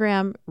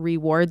Instagram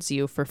rewards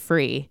you for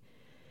free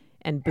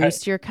and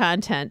boost your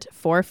content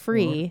for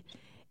free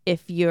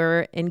if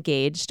you're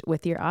engaged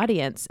with your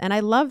audience. And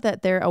I love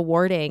that they're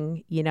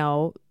awarding,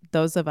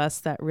 those of us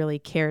that really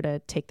care to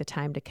take the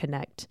time to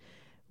connect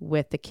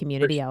with the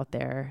community out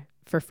there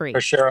for free.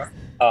 For sure.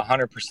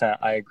 100%.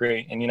 I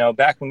agree. And,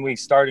 back when we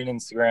started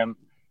Instagram,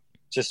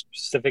 just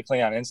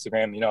specifically on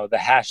Instagram, the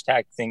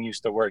hashtag thing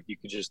used to work. You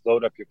could just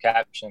load up your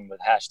caption with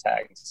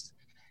hashtags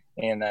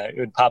and it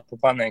would pop up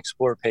on the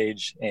Explore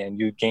page and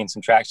you'd gain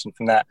some traction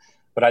from that.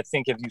 But I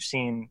think if you've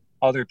seen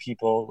other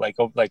people, like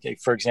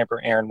for example,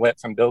 Aaron Witt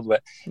from BuildWitt,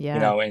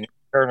 and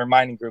Turner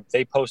Mining Group,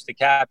 they post a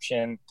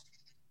caption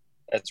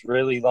that's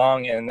really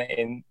long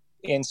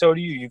and so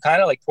do you. You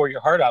kind of like pour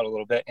your heart out a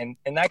little bit and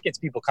that gets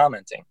people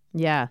commenting.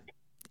 Yeah.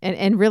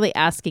 And really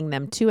asking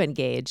them to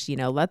engage,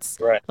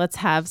 let's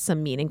have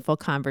some meaningful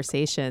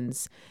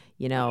conversations,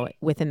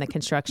 within the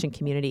construction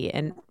community.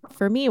 And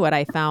for me, what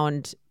I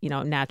found,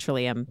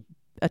 naturally I'm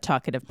a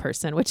talkative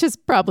person, which is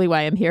probably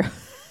why I'm here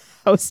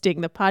hosting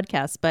the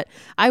podcast, but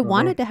I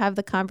wanted to have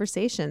the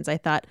conversations. I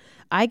thought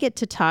I get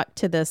to talk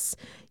to this,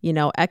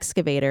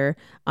 excavator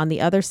on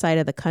the other side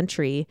of the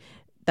country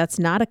that's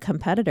not a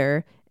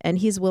competitor, and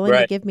he's willing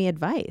to give me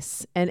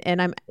advice, and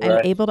I'm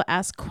able to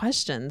ask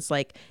questions,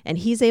 and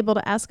he's able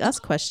to ask us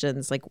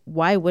questions, like,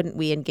 why wouldn't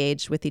we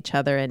engage with each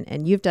other?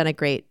 And you've done a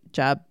great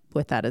job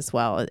with that as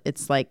well.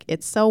 It's like,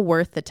 it's so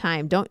worth the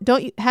time.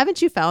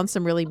 Haven't you found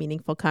some really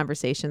meaningful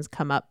conversations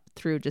come up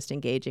through just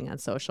engaging on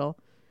social?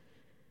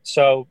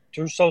 So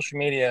through social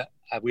media,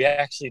 we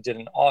actually did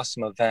an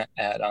awesome event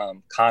at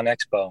Con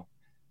Expo.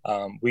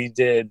 We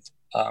did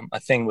a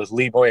thing with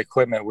Lee Boy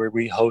Equipment where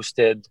we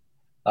hosted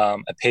a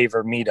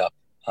paver meetup.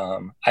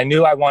 I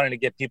knew I wanted to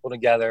get people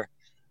together.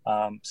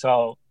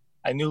 So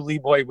I knew Lee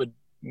Boy would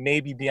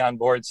maybe be on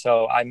board.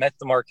 So I met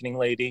the marketing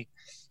lady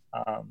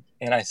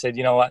and I said,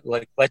 you know what,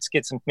 like, let's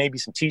get maybe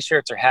some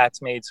t-shirts or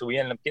hats made. So we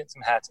ended up getting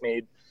some hats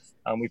made.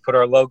 We put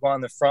our logo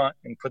on the front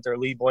and put their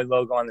Lee Boy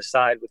logo on the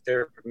side with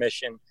their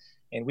permission.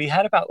 And we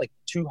had about like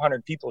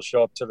 200 people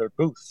show up to their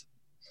booth.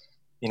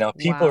 You know,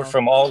 people Wow. are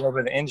from all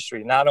over the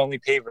industry, not only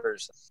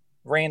pavers.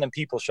 Random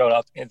people showed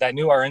up that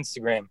knew our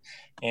Instagram.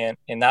 And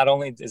not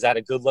only is that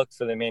a good look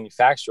for the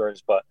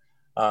manufacturers, but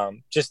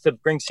just to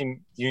bring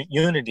some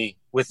unity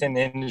within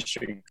the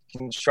industry.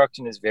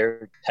 Construction is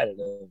very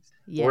competitive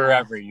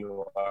wherever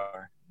you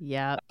are.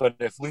 Yeah. But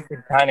if we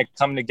could kind of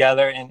come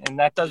together, and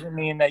that doesn't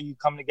mean that you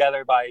come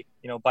together by,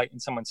 you know, biting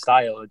someone's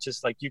style. It's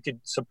just like you could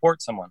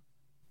support someone.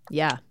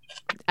 Yeah,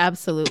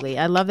 absolutely.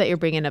 I love that you're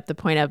bringing up the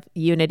point of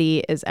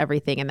unity is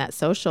everything, and that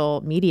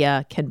social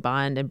media can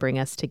bond and bring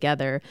us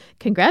together.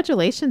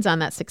 Congratulations on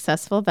that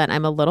successful event.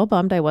 I'm a little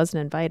bummed I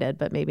wasn't invited,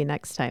 but maybe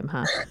next time,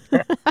 huh?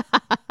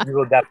 You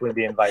will definitely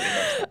be invited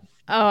next time.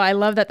 Oh, I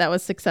love that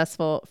was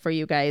successful for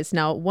you guys.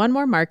 Now, one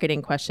more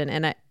marketing question,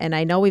 and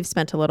I know we've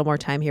spent a little more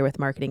time here with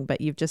marketing,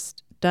 but you've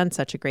just done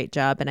such a great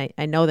job, and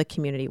I know the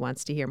community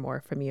wants to hear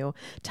more from you.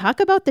 Talk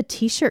about the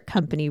t-shirt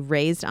company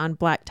Raised on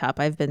Blacktop.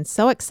 I've been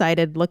so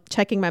excited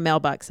checking my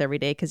mailbox every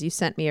day because you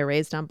sent me a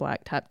Raised on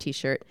Blacktop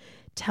t-shirt.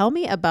 Tell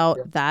me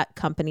about that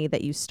company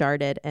that you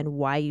started and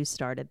why you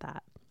started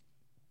that.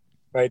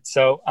 Right.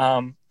 So,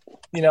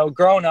 you know,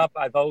 growing up,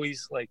 I've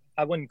always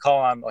I wouldn't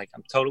call I'm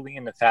totally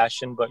into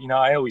fashion, but, you know,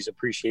 I always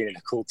appreciated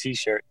a cool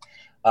t-shirt.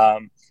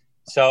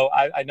 So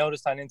I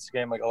noticed on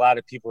Instagram, like, a lot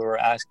of people were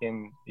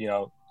asking, you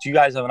know, do you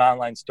guys have an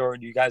online store?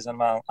 Do you guys have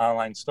an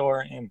online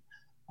store? And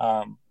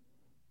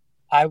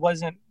I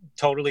wasn't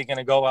totally going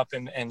to go up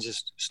and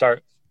just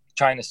start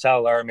trying to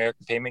sell our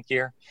American Pavement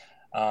gear.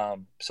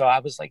 So I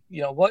was like,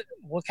 you know,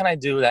 what can I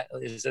do that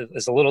is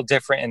a little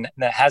different and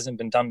that hasn't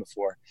been done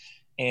before?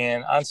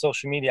 And on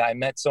social media, I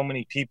met so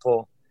many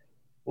people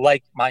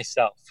like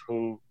myself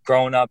who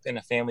grown up in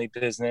a family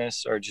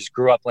business or just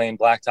grew up laying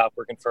blacktop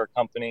working for a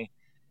company.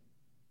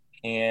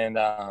 And,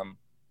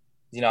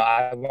 you know,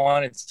 I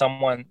wanted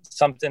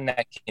something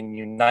that can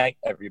unite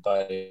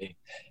everybody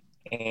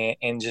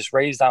and just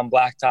Raised on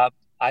Blacktop.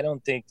 I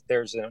don't think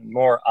there's a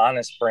more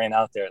honest brand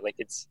out there. Like,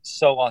 it's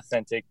so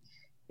authentic,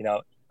 you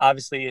know.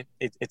 Obviously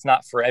it's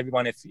not for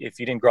everyone if you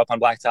didn't grow up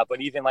on blacktop,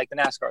 but even like the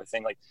NASCAR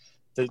thing, like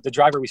the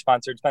driver we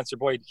sponsored, Spencer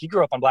Boyd, he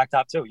grew up on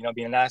blacktop too, you know,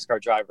 being a NASCAR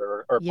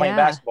driver or playing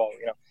basketball,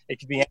 you know, it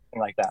could be anything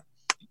like that.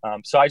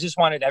 So I just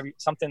wanted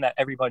something that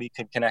everybody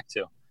could connect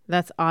to.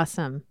 That's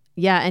awesome.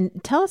 Yeah.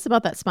 And tell us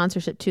about that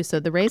sponsorship too. So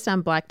the Raised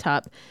on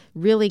Blacktop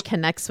really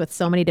connects with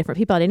so many different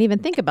people. I didn't even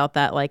think about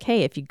that. Like,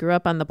 hey, if you grew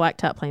up on the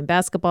blacktop playing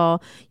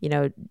basketball, you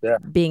know,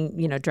 being,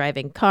 you know,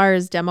 driving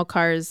cars, demo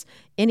cars,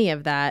 any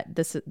of that,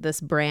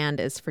 this brand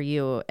is for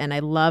you. And I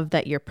love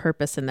that your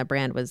purpose in the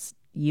brand was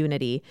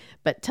unity.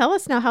 But tell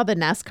us now how the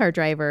NASCAR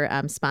driver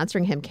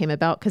sponsoring him came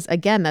about. Because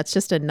again, that's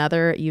just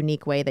another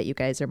unique way that you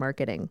guys are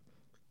marketing.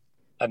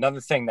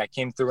 Another thing that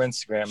came through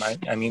Instagram,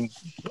 I mean,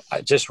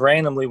 I just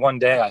randomly one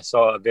day I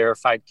saw a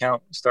verified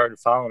account, started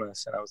following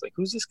us, and I was like,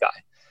 who's this guy?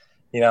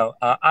 You know,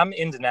 I'm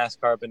into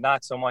NASCAR, but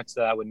not so much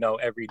that I would know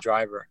every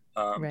driver.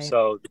 Right.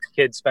 So the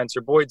kid, Spencer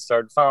Boyd,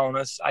 started following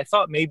us. I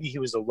thought maybe he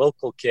was a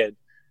local kid.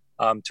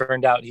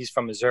 Turned out he's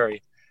from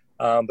Missouri.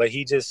 But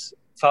he just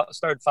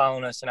started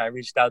following us, and I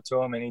reached out to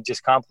him, and he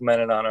just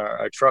complimented on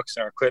our trucks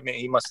and our equipment.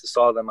 He must have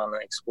saw them on the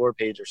Explore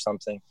page or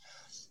something.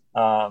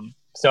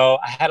 So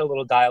I had a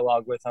little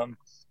dialogue with him.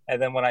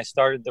 And then when I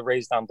started the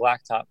Raised on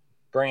Blacktop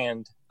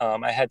brand,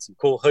 I had some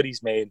cool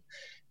hoodies made.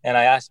 And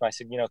I asked him, I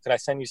said, you know, could I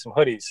send you some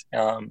hoodies?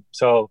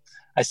 So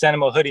I sent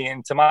him a hoodie.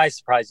 And to my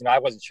surprise, you know, I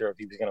wasn't sure if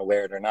he was going to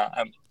wear it or not.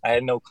 I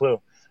had no clue.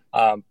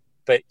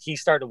 But he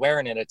started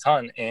wearing it a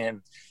ton.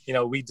 And, you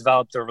know, we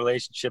developed a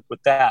relationship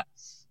with that.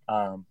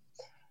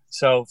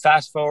 So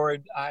fast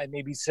forward, I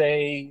maybe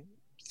say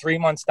 3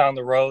 months down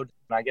the road,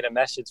 and I get a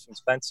message from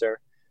Spencer.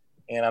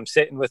 And I'm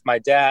sitting with my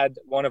dad,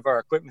 one of our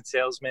equipment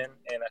salesmen,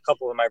 and a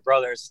couple of my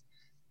brothers.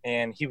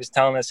 And he was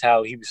telling us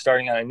how he was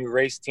starting on a new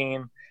race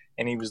team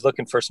and he was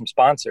looking for some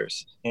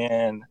sponsors.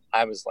 And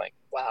I was like,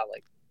 wow,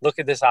 like, look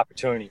at this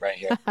opportunity right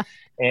here.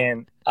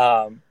 And,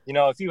 you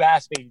know, if you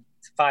asked me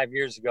 5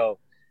 years ago,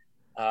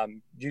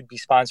 you'd be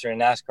sponsoring a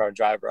NASCAR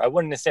driver, I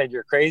wouldn't have said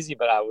you're crazy,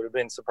 but I would have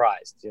been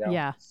surprised, you know?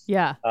 Yeah.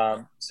 Yeah.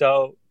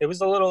 So it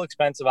was a little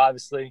expensive,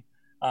 obviously.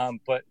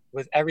 But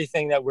with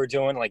everything that we're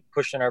doing, like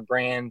pushing our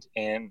brand,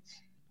 and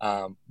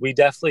we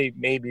definitely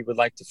maybe would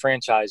like to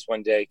franchise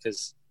one day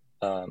because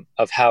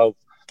of how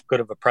good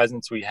of a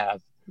presence we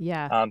have.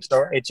 Yeah.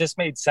 So it just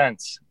made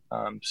sense.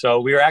 So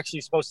we were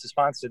actually supposed to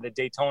sponsor the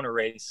Daytona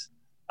race,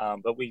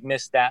 but we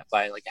missed that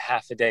by like a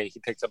half a day. He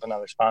picked up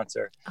another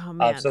sponsor. Oh,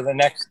 man. So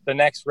the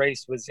next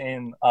race was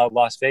in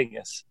Las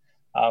Vegas,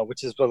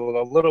 which is a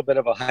little bit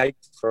of a hike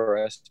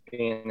for us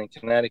being in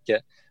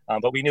Connecticut.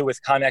 But we knew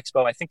with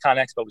ConExpo, I think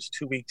ConExpo was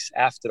 2 weeks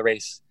after the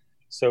race.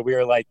 So we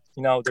were like,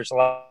 there's a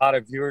lot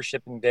of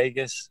viewership in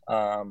Vegas.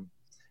 Why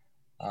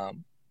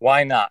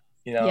not?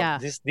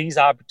 These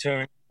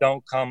opportunities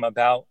don't come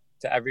about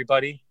to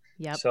everybody.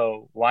 Yep.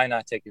 So why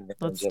not take advantage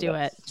of it? Let's do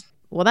it.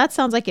 Well, that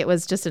sounds like it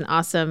was just an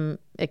awesome,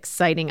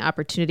 exciting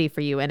opportunity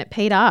for you, and it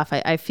paid off.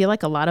 I feel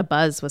like a lot of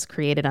buzz was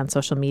created on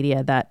social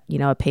media that,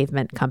 a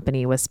pavement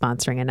company was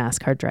sponsoring a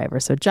NASCAR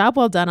driver. So job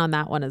well done on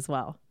that one as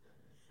well.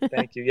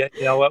 Thank you. Yeah,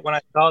 you know what? When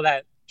I saw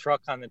that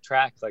truck on the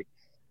track, like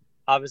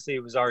obviously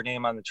it was our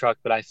name on the truck,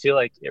 but I feel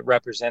like it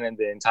represented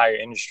the entire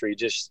industry.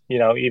 Just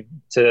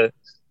even to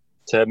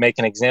make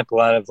an example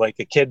out of like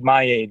a kid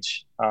my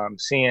age,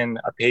 seeing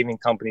a paving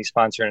company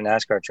sponsor a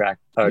NASCAR truck.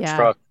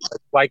 Like,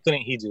 why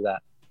couldn't he do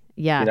that?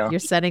 Yeah, you're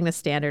setting the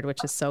standard,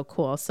 which is so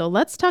cool. So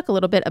let's talk a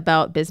little bit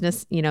about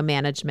business,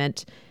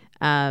 management.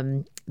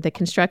 The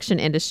construction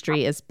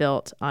industry is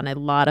built on a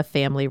lot of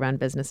family-run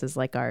businesses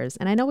like ours.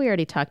 And I know we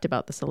already talked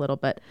about this a little,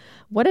 but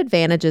what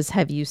advantages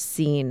have you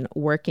seen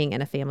working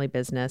in a family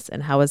business,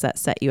 and how has that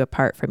set you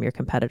apart from your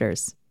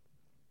competitors?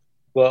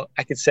 Well,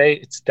 I could say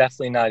it's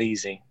definitely not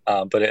easy,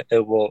 but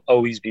it will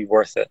always be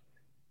worth it.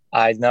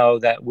 I know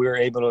that we're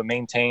able to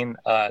maintain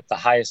the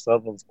highest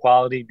level of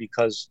quality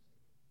because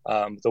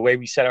the way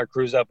we set our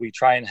crews up, we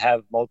try and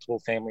have multiple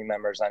family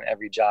members on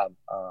every job.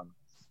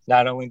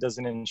 Not only does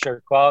it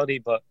ensure quality,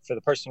 but for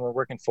the person we're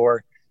working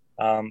for,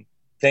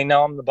 they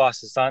know I'm the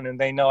boss's son, and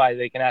they know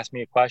they can ask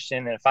me a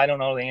question. And if I don't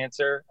know the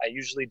answer, I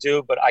usually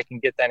do, but I can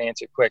get that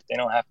answer quick. They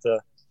don't have to,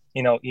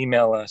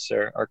 email us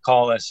or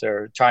call us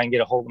or try and get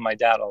a hold of my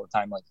dad all the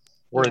time. Like,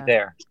 we're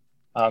there.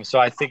 So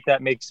I think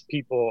that makes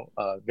people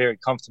very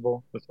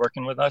comfortable with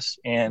working with us.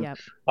 And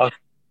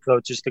so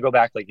just to go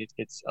back, like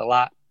it's a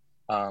lot,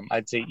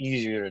 I'd say,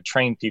 easier to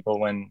train people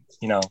when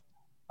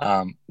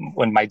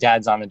my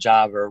dad's on the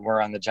job or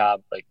we're on the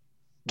job. Like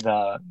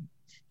the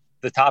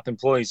top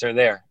employees are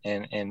there,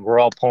 and we're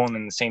all pulling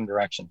in the same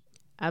direction.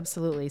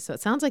 Absolutely. So it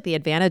sounds like the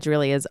advantage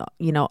really is,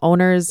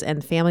 owners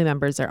and family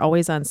members are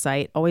always on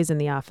site, always in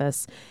the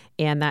office.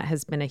 And that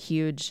has been a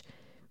huge,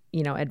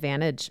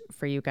 advantage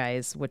for you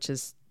guys, which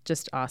is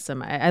just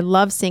awesome. I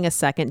love seeing a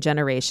second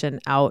generation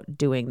out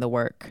doing the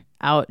work,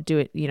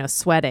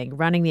 sweating,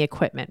 running the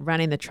equipment,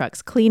 running the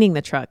trucks, cleaning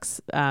the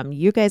trucks.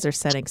 You guys are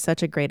setting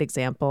such a great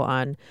example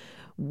on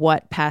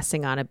what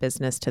passing on a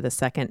business to the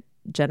second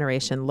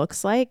generation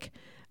looks like.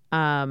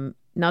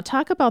 Now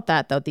talk about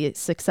that though, the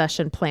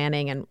succession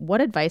planning, and what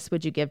advice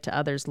would you give to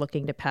others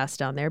looking to pass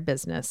down their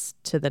business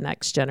to the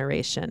next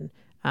generation?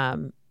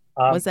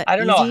 Was that I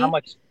don't easy? know how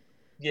much.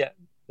 Yeah,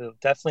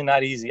 definitely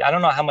not easy. I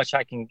don't know how much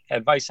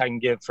advice I can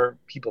give for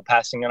people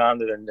passing it on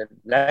to the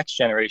next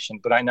generation,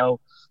 but I know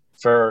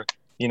for,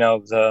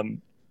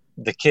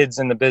 the kids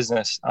in the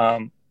business,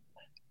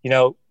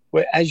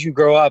 as you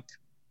grow up,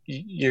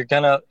 you're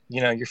gonna,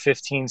 you're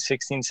 15,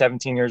 16,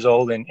 17 years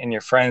old, and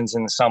your friends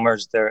in the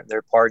summers, they're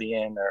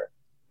partying or,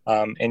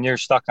 and you're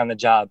stuck on the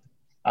job.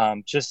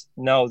 Just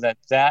know that,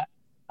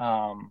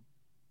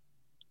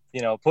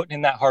 putting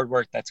in that hard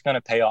work, that's going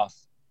to pay off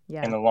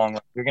in the long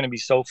run. You're going to be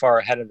so far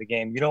ahead of the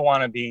game. You don't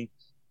want to be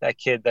that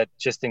kid that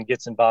just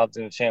gets involved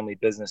in a family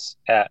business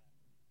at,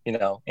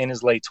 in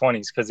his late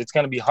 20s, because it's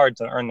going to be hard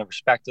to earn the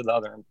respect of the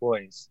other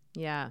employees.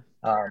 Yeah.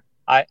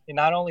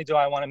 Not only do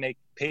I want to make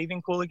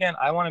paving cool again,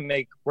 I want to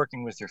make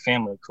working with your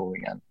family cool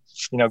again.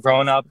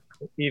 Growing up,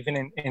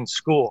 even in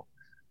school,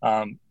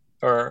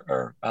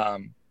 or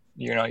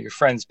your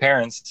friends'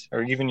 parents,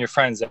 or even your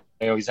friends,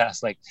 they always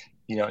ask, like,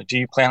 do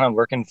you plan on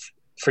working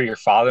for your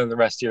father the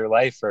rest of your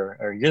life,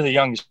 or you're the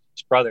youngest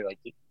brother, like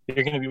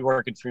you're going to be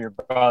working for your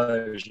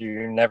brothers,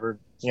 you're never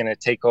going to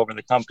take over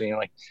the company.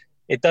 Like,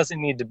 it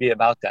doesn't need to be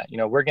about that.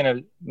 We're going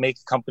to make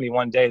a company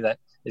one day that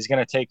is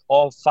going to take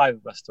all 5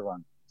 of us to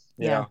run,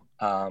 you know?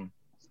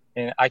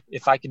 And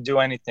if I could do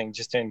anything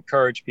just to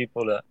encourage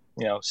people to,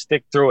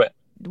 stick through it.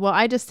 Well,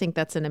 I just think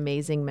that's an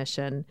amazing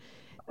mission,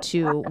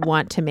 to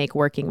want to make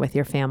working with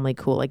your family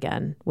cool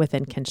again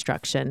within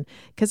construction.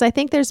 Because I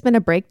think there's been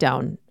a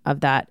breakdown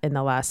of that in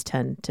the last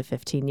 10 to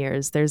 15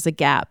 years. There's a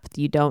gap.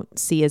 You don't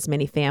see as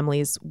many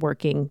families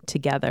working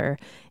together,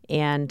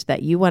 and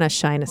that you want to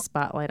shine a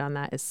spotlight on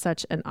that is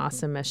such an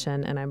awesome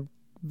mission. And I'm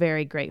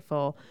very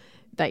grateful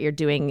that you're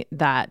doing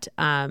that.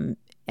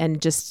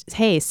 And just,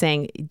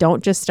 saying,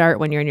 don't just start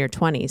when you're in your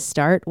 20s,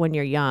 start when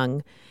you're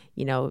young,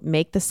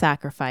 make the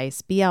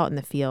sacrifice, be out in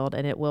the field,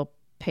 and it will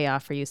pay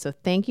off for you. So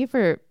thank you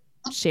for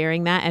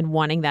sharing that and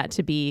wanting that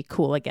to be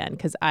cool again,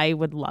 because I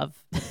would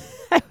love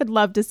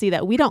to see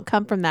that. We don't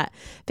come from that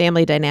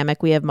family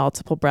dynamic. We have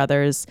multiple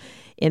brothers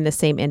in the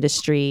same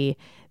industry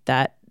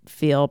that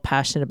feel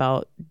passionate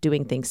about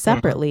doing things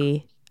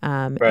separately.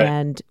 Right.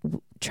 And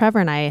Trevor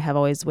and I have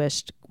always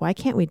wished, why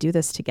can't we do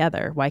this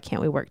together? Why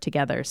can't we work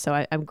together?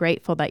 So I'm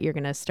grateful that you're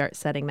going to start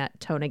setting that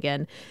tone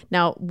again.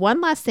 Now,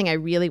 one last thing I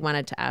really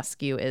wanted to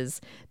ask you is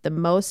the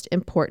most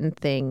important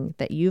thing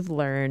that you've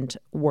learned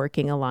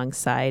working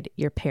alongside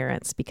your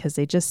parents, because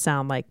they just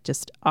sound like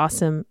just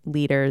awesome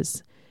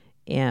leaders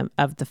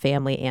of the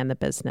family and the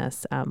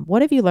business.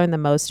 What have you learned the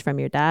most from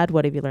your dad?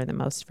 What have you learned the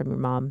most from your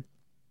mom?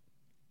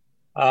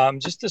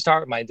 Just to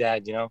start with my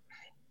dad,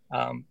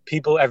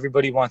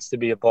 everybody wants to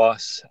be a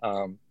boss,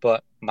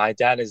 but my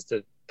dad is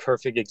the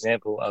perfect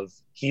example of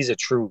he's a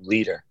true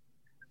leader.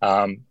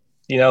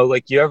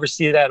 Like you ever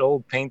see that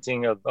old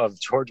painting of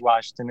George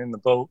Washington in the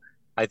boat?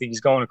 I think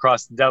he's going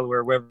across the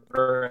Delaware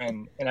River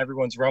and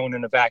everyone's rowing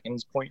in the back and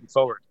he's pointing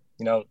forward.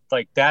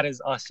 Like that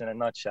is us in a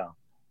nutshell.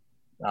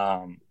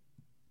 And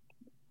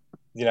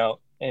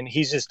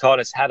he's just taught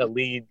us how to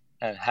lead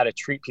and how to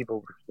treat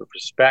people with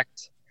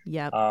respect.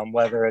 Yeah.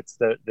 Whether it's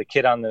the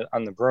kid on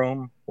the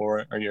broom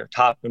or your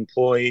top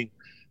employee.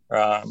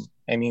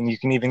 You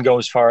can even go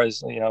as far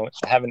as,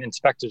 having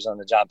inspectors on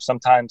the job.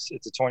 Sometimes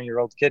it's a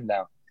 20-year-old kid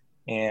now.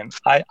 And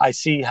I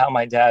see how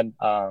my dad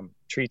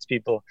treats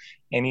people,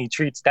 and he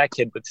treats that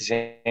kid with the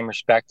same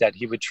respect that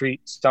he would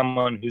treat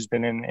someone who's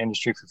been in the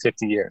industry for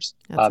 50 years.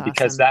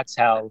 Because that's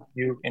how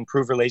you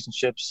improve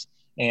relationships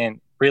and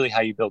really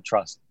how you build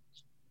trust.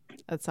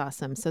 That's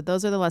awesome. So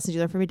those are the lessons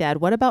you learned from your dad.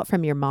 What about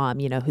from your mom,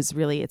 who's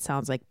really, it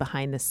sounds like,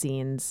 behind the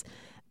scenes?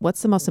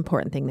 What's the most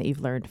important thing that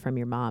you've learned from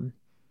your mom?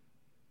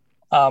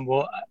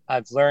 Well,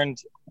 I've learned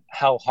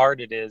how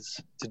hard it is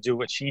to do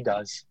what she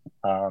does.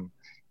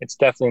 It's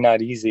definitely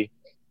not easy.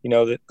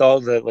 All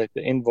the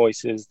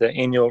invoices, the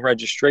annual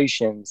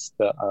registrations,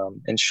 the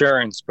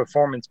insurance,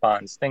 performance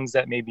bonds, things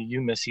that maybe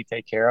you, Missy,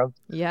 take care of.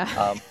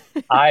 Yeah.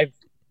 I've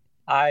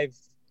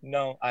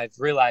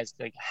realized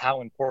like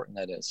how important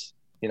that is.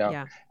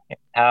 Yeah. And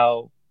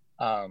how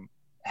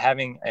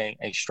having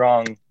a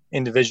strong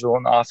individual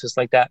in the office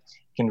like that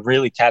can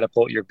really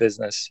catapult your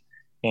business,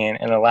 and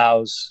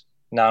allows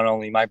not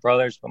only my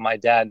brothers but my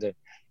dad to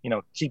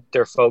keep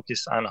their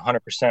focus on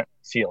 100%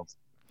 field.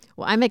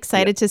 Well, I'm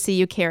excited to see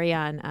you carry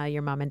on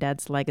your mom and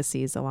dad's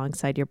legacies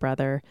alongside your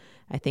brother.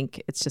 I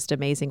think it's just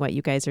amazing what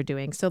you guys are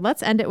doing. So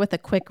let's end it with a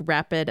quick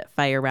rapid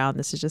fire round.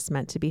 This is just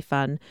meant to be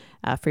fun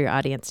for your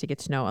audience to get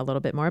to know a little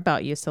bit more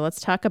about you. So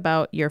let's talk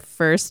about your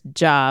first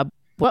job.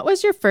 What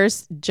was your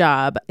first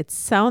job? It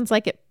sounds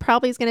like it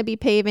probably is going to be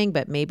paving,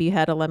 but maybe you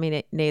had a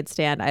lemonade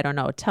stand. I don't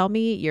know. Tell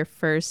me your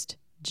first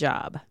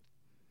job.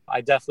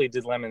 I definitely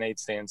did lemonade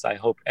stands. I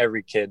hope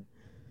every kid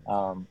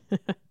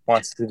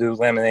wants to do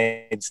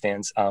lemonade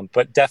stands.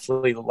 But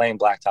definitely laying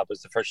blacktop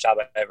was the first job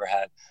I ever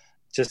had.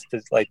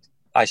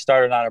 I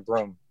started on a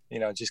broom,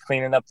 just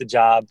cleaning up the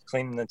job,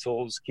 cleaning the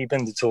tools,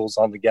 keeping the tools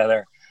all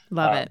together.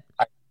 Love it.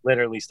 I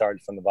literally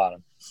started from the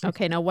bottom.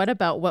 Okay. Now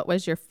what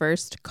was your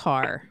first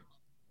car?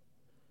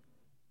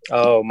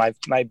 Oh,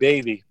 my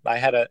baby. I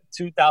had a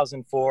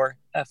 2004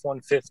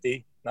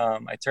 F-150.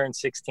 I turned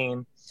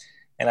 16,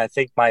 and I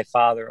think my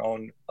father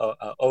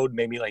owed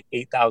maybe like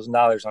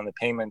 $8,000 on the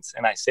payments,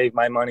 and I saved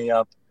my money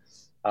up.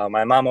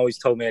 My mom always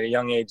told me at a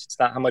young age, it's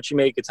not how much you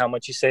make, it's how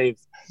much you save.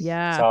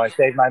 Yeah. So I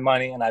saved my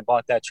money, and I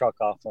bought that truck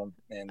off him,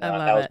 and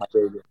that was my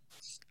baby.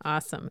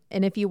 Awesome.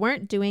 And if you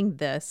weren't doing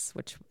this,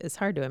 which is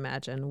hard to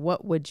imagine,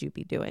 what would you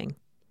be doing?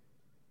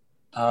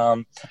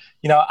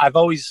 I've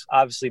always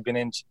obviously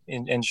been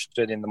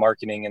interested in the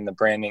marketing and the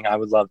branding. I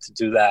would love to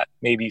do that,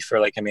 maybe for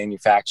like a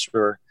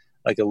manufacturer,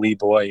 like a Lee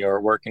Boy or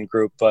a working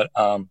group. But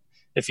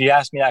if you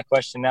ask me that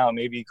question now,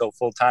 maybe go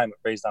full time at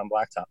Raised on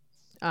Blacktop.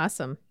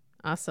 Awesome.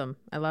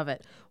 I love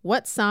it.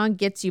 What song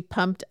gets you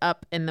pumped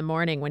up in the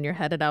morning when you're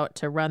headed out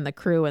to run the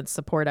crew and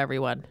support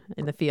everyone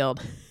in the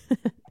field?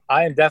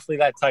 I am definitely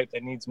that type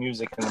that needs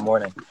music in the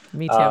morning.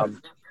 Me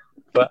too.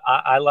 But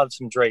I love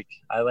some Drake.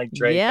 I like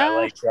Drake. Yeah. I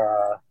like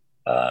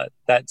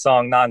that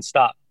song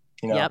Nonstop.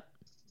 Yep.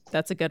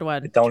 That's a good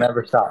one. Don't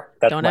ever stop.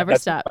 That's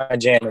my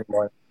jam in the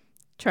morning.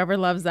 Trevor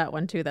loves that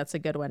one too. That's a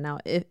good one. Now,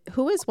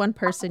 who is one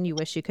person you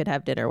wish you could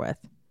have dinner with?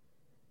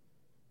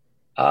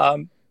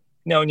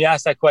 When you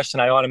ask that question,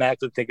 I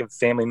automatically think of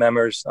family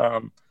members.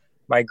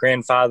 My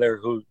grandfather,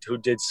 who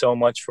did so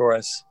much for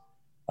us,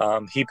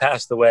 he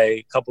passed away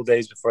a couple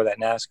days before that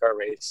NASCAR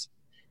race,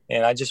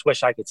 and I just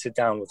wish I could sit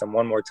down with him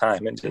one more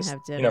time and just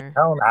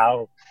tell him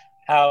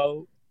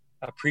how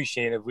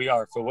appreciative we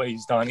are for what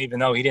he's done, even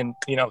though he didn't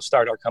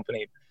start our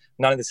company.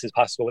 None of this is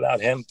possible without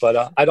him.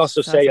 But I'd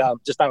also say,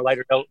 just on a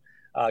lighter note,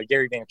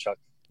 Gary Vaynerchuk.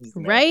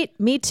 Right,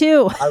 me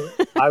too.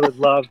 I would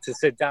love to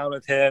sit down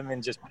with him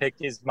and just pick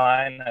his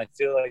mind. I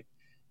feel like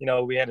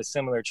we had a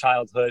similar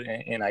childhood,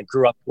 and I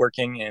grew up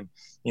working, and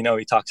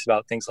he talks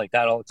about things like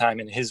that all the time,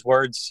 and his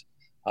words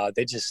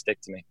they just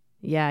stick to me.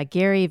 Yeah,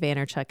 Gary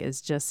Vaynerchuk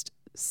is just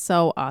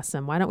so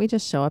awesome. Why don't we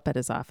just show up at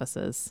his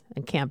offices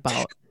and camp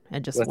out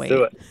and just wait?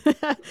 Do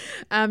it.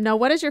 Now,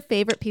 what is your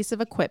favorite piece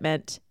of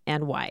equipment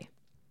and why?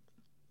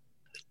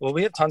 Well,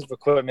 we have tons of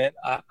equipment.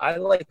 I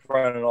like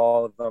running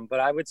all of them,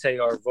 but I would say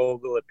our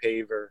Vogel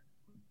paver,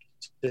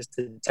 just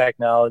the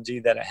technology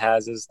that it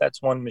has,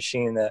 that's one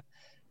machine that,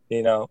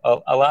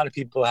 a lot of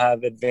people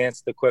have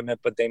advanced equipment,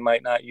 but they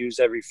might not use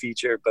every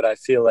feature. But I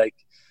feel like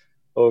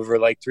over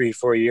like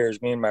 3-4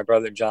 years, me and my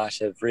brother Josh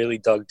have really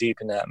dug deep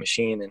in that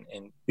machine,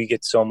 and we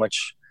get so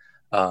much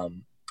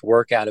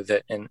work out of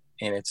it, and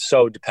it's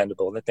so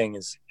dependable. The thing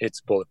is,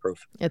 it's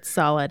bulletproof. It's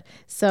solid.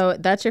 So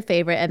that's your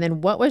favorite. And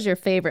then what was your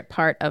favorite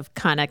part of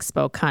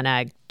ConExpo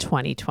ConAg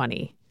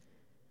 2020?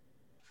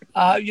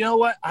 You know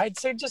what? I'd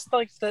say just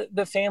like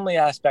the family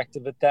aspect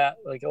of it, that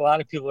like a lot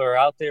of people are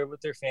out there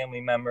with their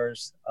family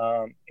members,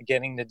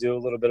 getting to do a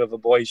little bit of a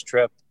boys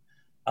trip.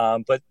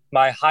 But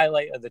my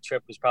highlight of the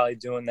trip was probably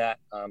doing that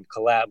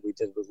collab we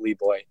did with Lee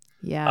Boy.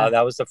 Yeah.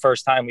 That was the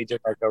first time we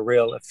did like a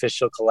real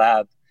official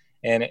collab.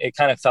 And it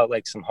kind of felt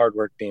like some hard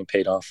work being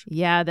paid off.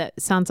 Yeah, that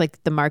sounds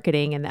like the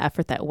marketing and the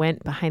effort that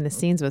went behind the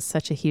scenes was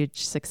such a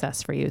huge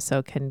success for you.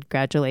 So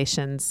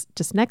congratulations.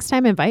 Just next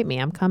time, invite me.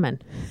 I'm coming.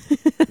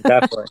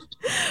 Definitely.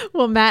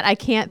 Well, Matt, I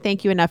can't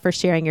thank you enough for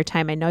sharing your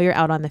time. I know you're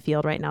out on the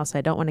field right now, so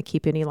I don't want to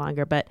keep you any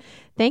longer. But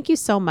thank you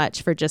so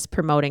much for just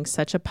promoting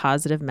such a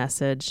positive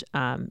message,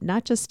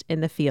 not just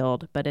in the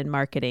field, but in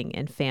marketing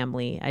and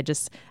family. I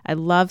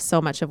love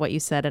so much of what you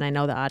said, and I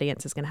know the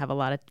audience is going to have a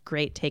lot of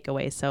great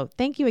takeaways. So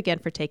thank you again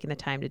for taking the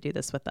time to do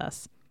this with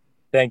us.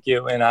 Thank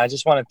you. And I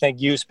just want to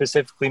thank you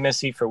specifically,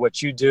 Missy, for what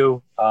you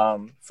do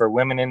for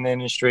women in the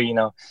industry. You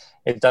know,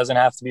 it doesn't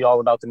have to be all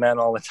about the men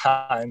all the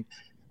time.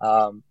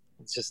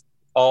 It's just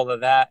all of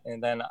that.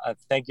 And then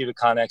thank you to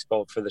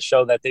ConExpo for the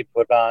show that they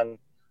put on,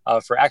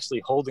 for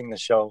actually holding the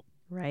show.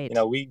 Right. You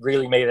know, we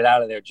really made it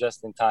out of there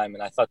just in time,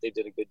 and I thought they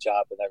did a good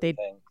job with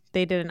everything.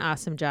 They did an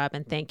awesome job,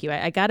 and thank you.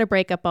 I got to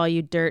break up all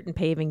you dirt and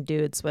paving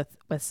dudes with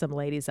some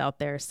ladies out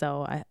there,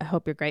 so I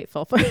hope you're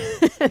grateful for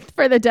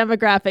for the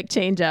demographic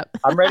change up.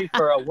 I'm ready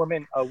for a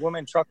woman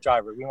truck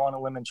driver. We want a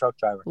women truck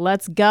driver.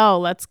 Let's go.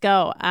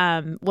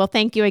 Well,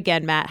 thank you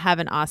again, Matt. Have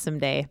an awesome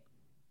day.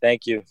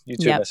 Thank you. You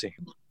too, Missy.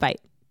 Bye.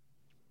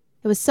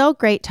 It was so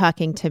great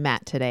talking to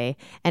Matt today.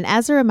 And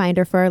as a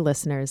reminder for our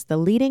listeners, the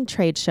leading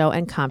trade show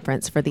and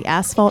conference for the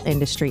asphalt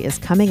industry is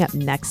coming up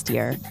next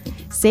year.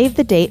 Save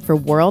the date for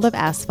World of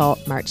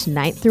Asphalt, March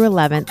 9th through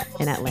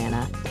 11th in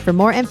Atlanta. For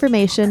more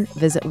information,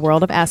 visit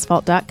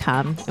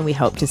worldofasphalt.com, and we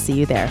hope to see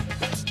you there.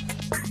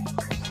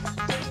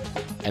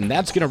 And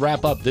that's going to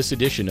wrap up this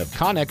edition of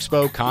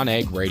ConExpo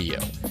ConAg Radio.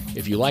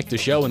 If you like the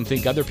show and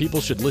think other people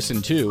should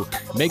listen too,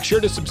 make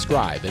sure to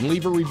subscribe and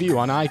leave a review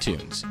on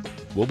iTunes.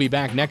 We'll be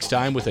back next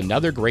time with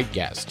another great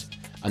guest.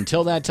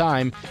 Until that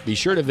time, be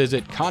sure to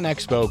visit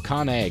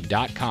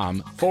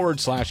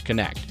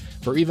conexpoconag.com/connect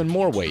for even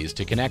more ways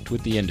to connect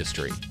with the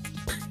industry.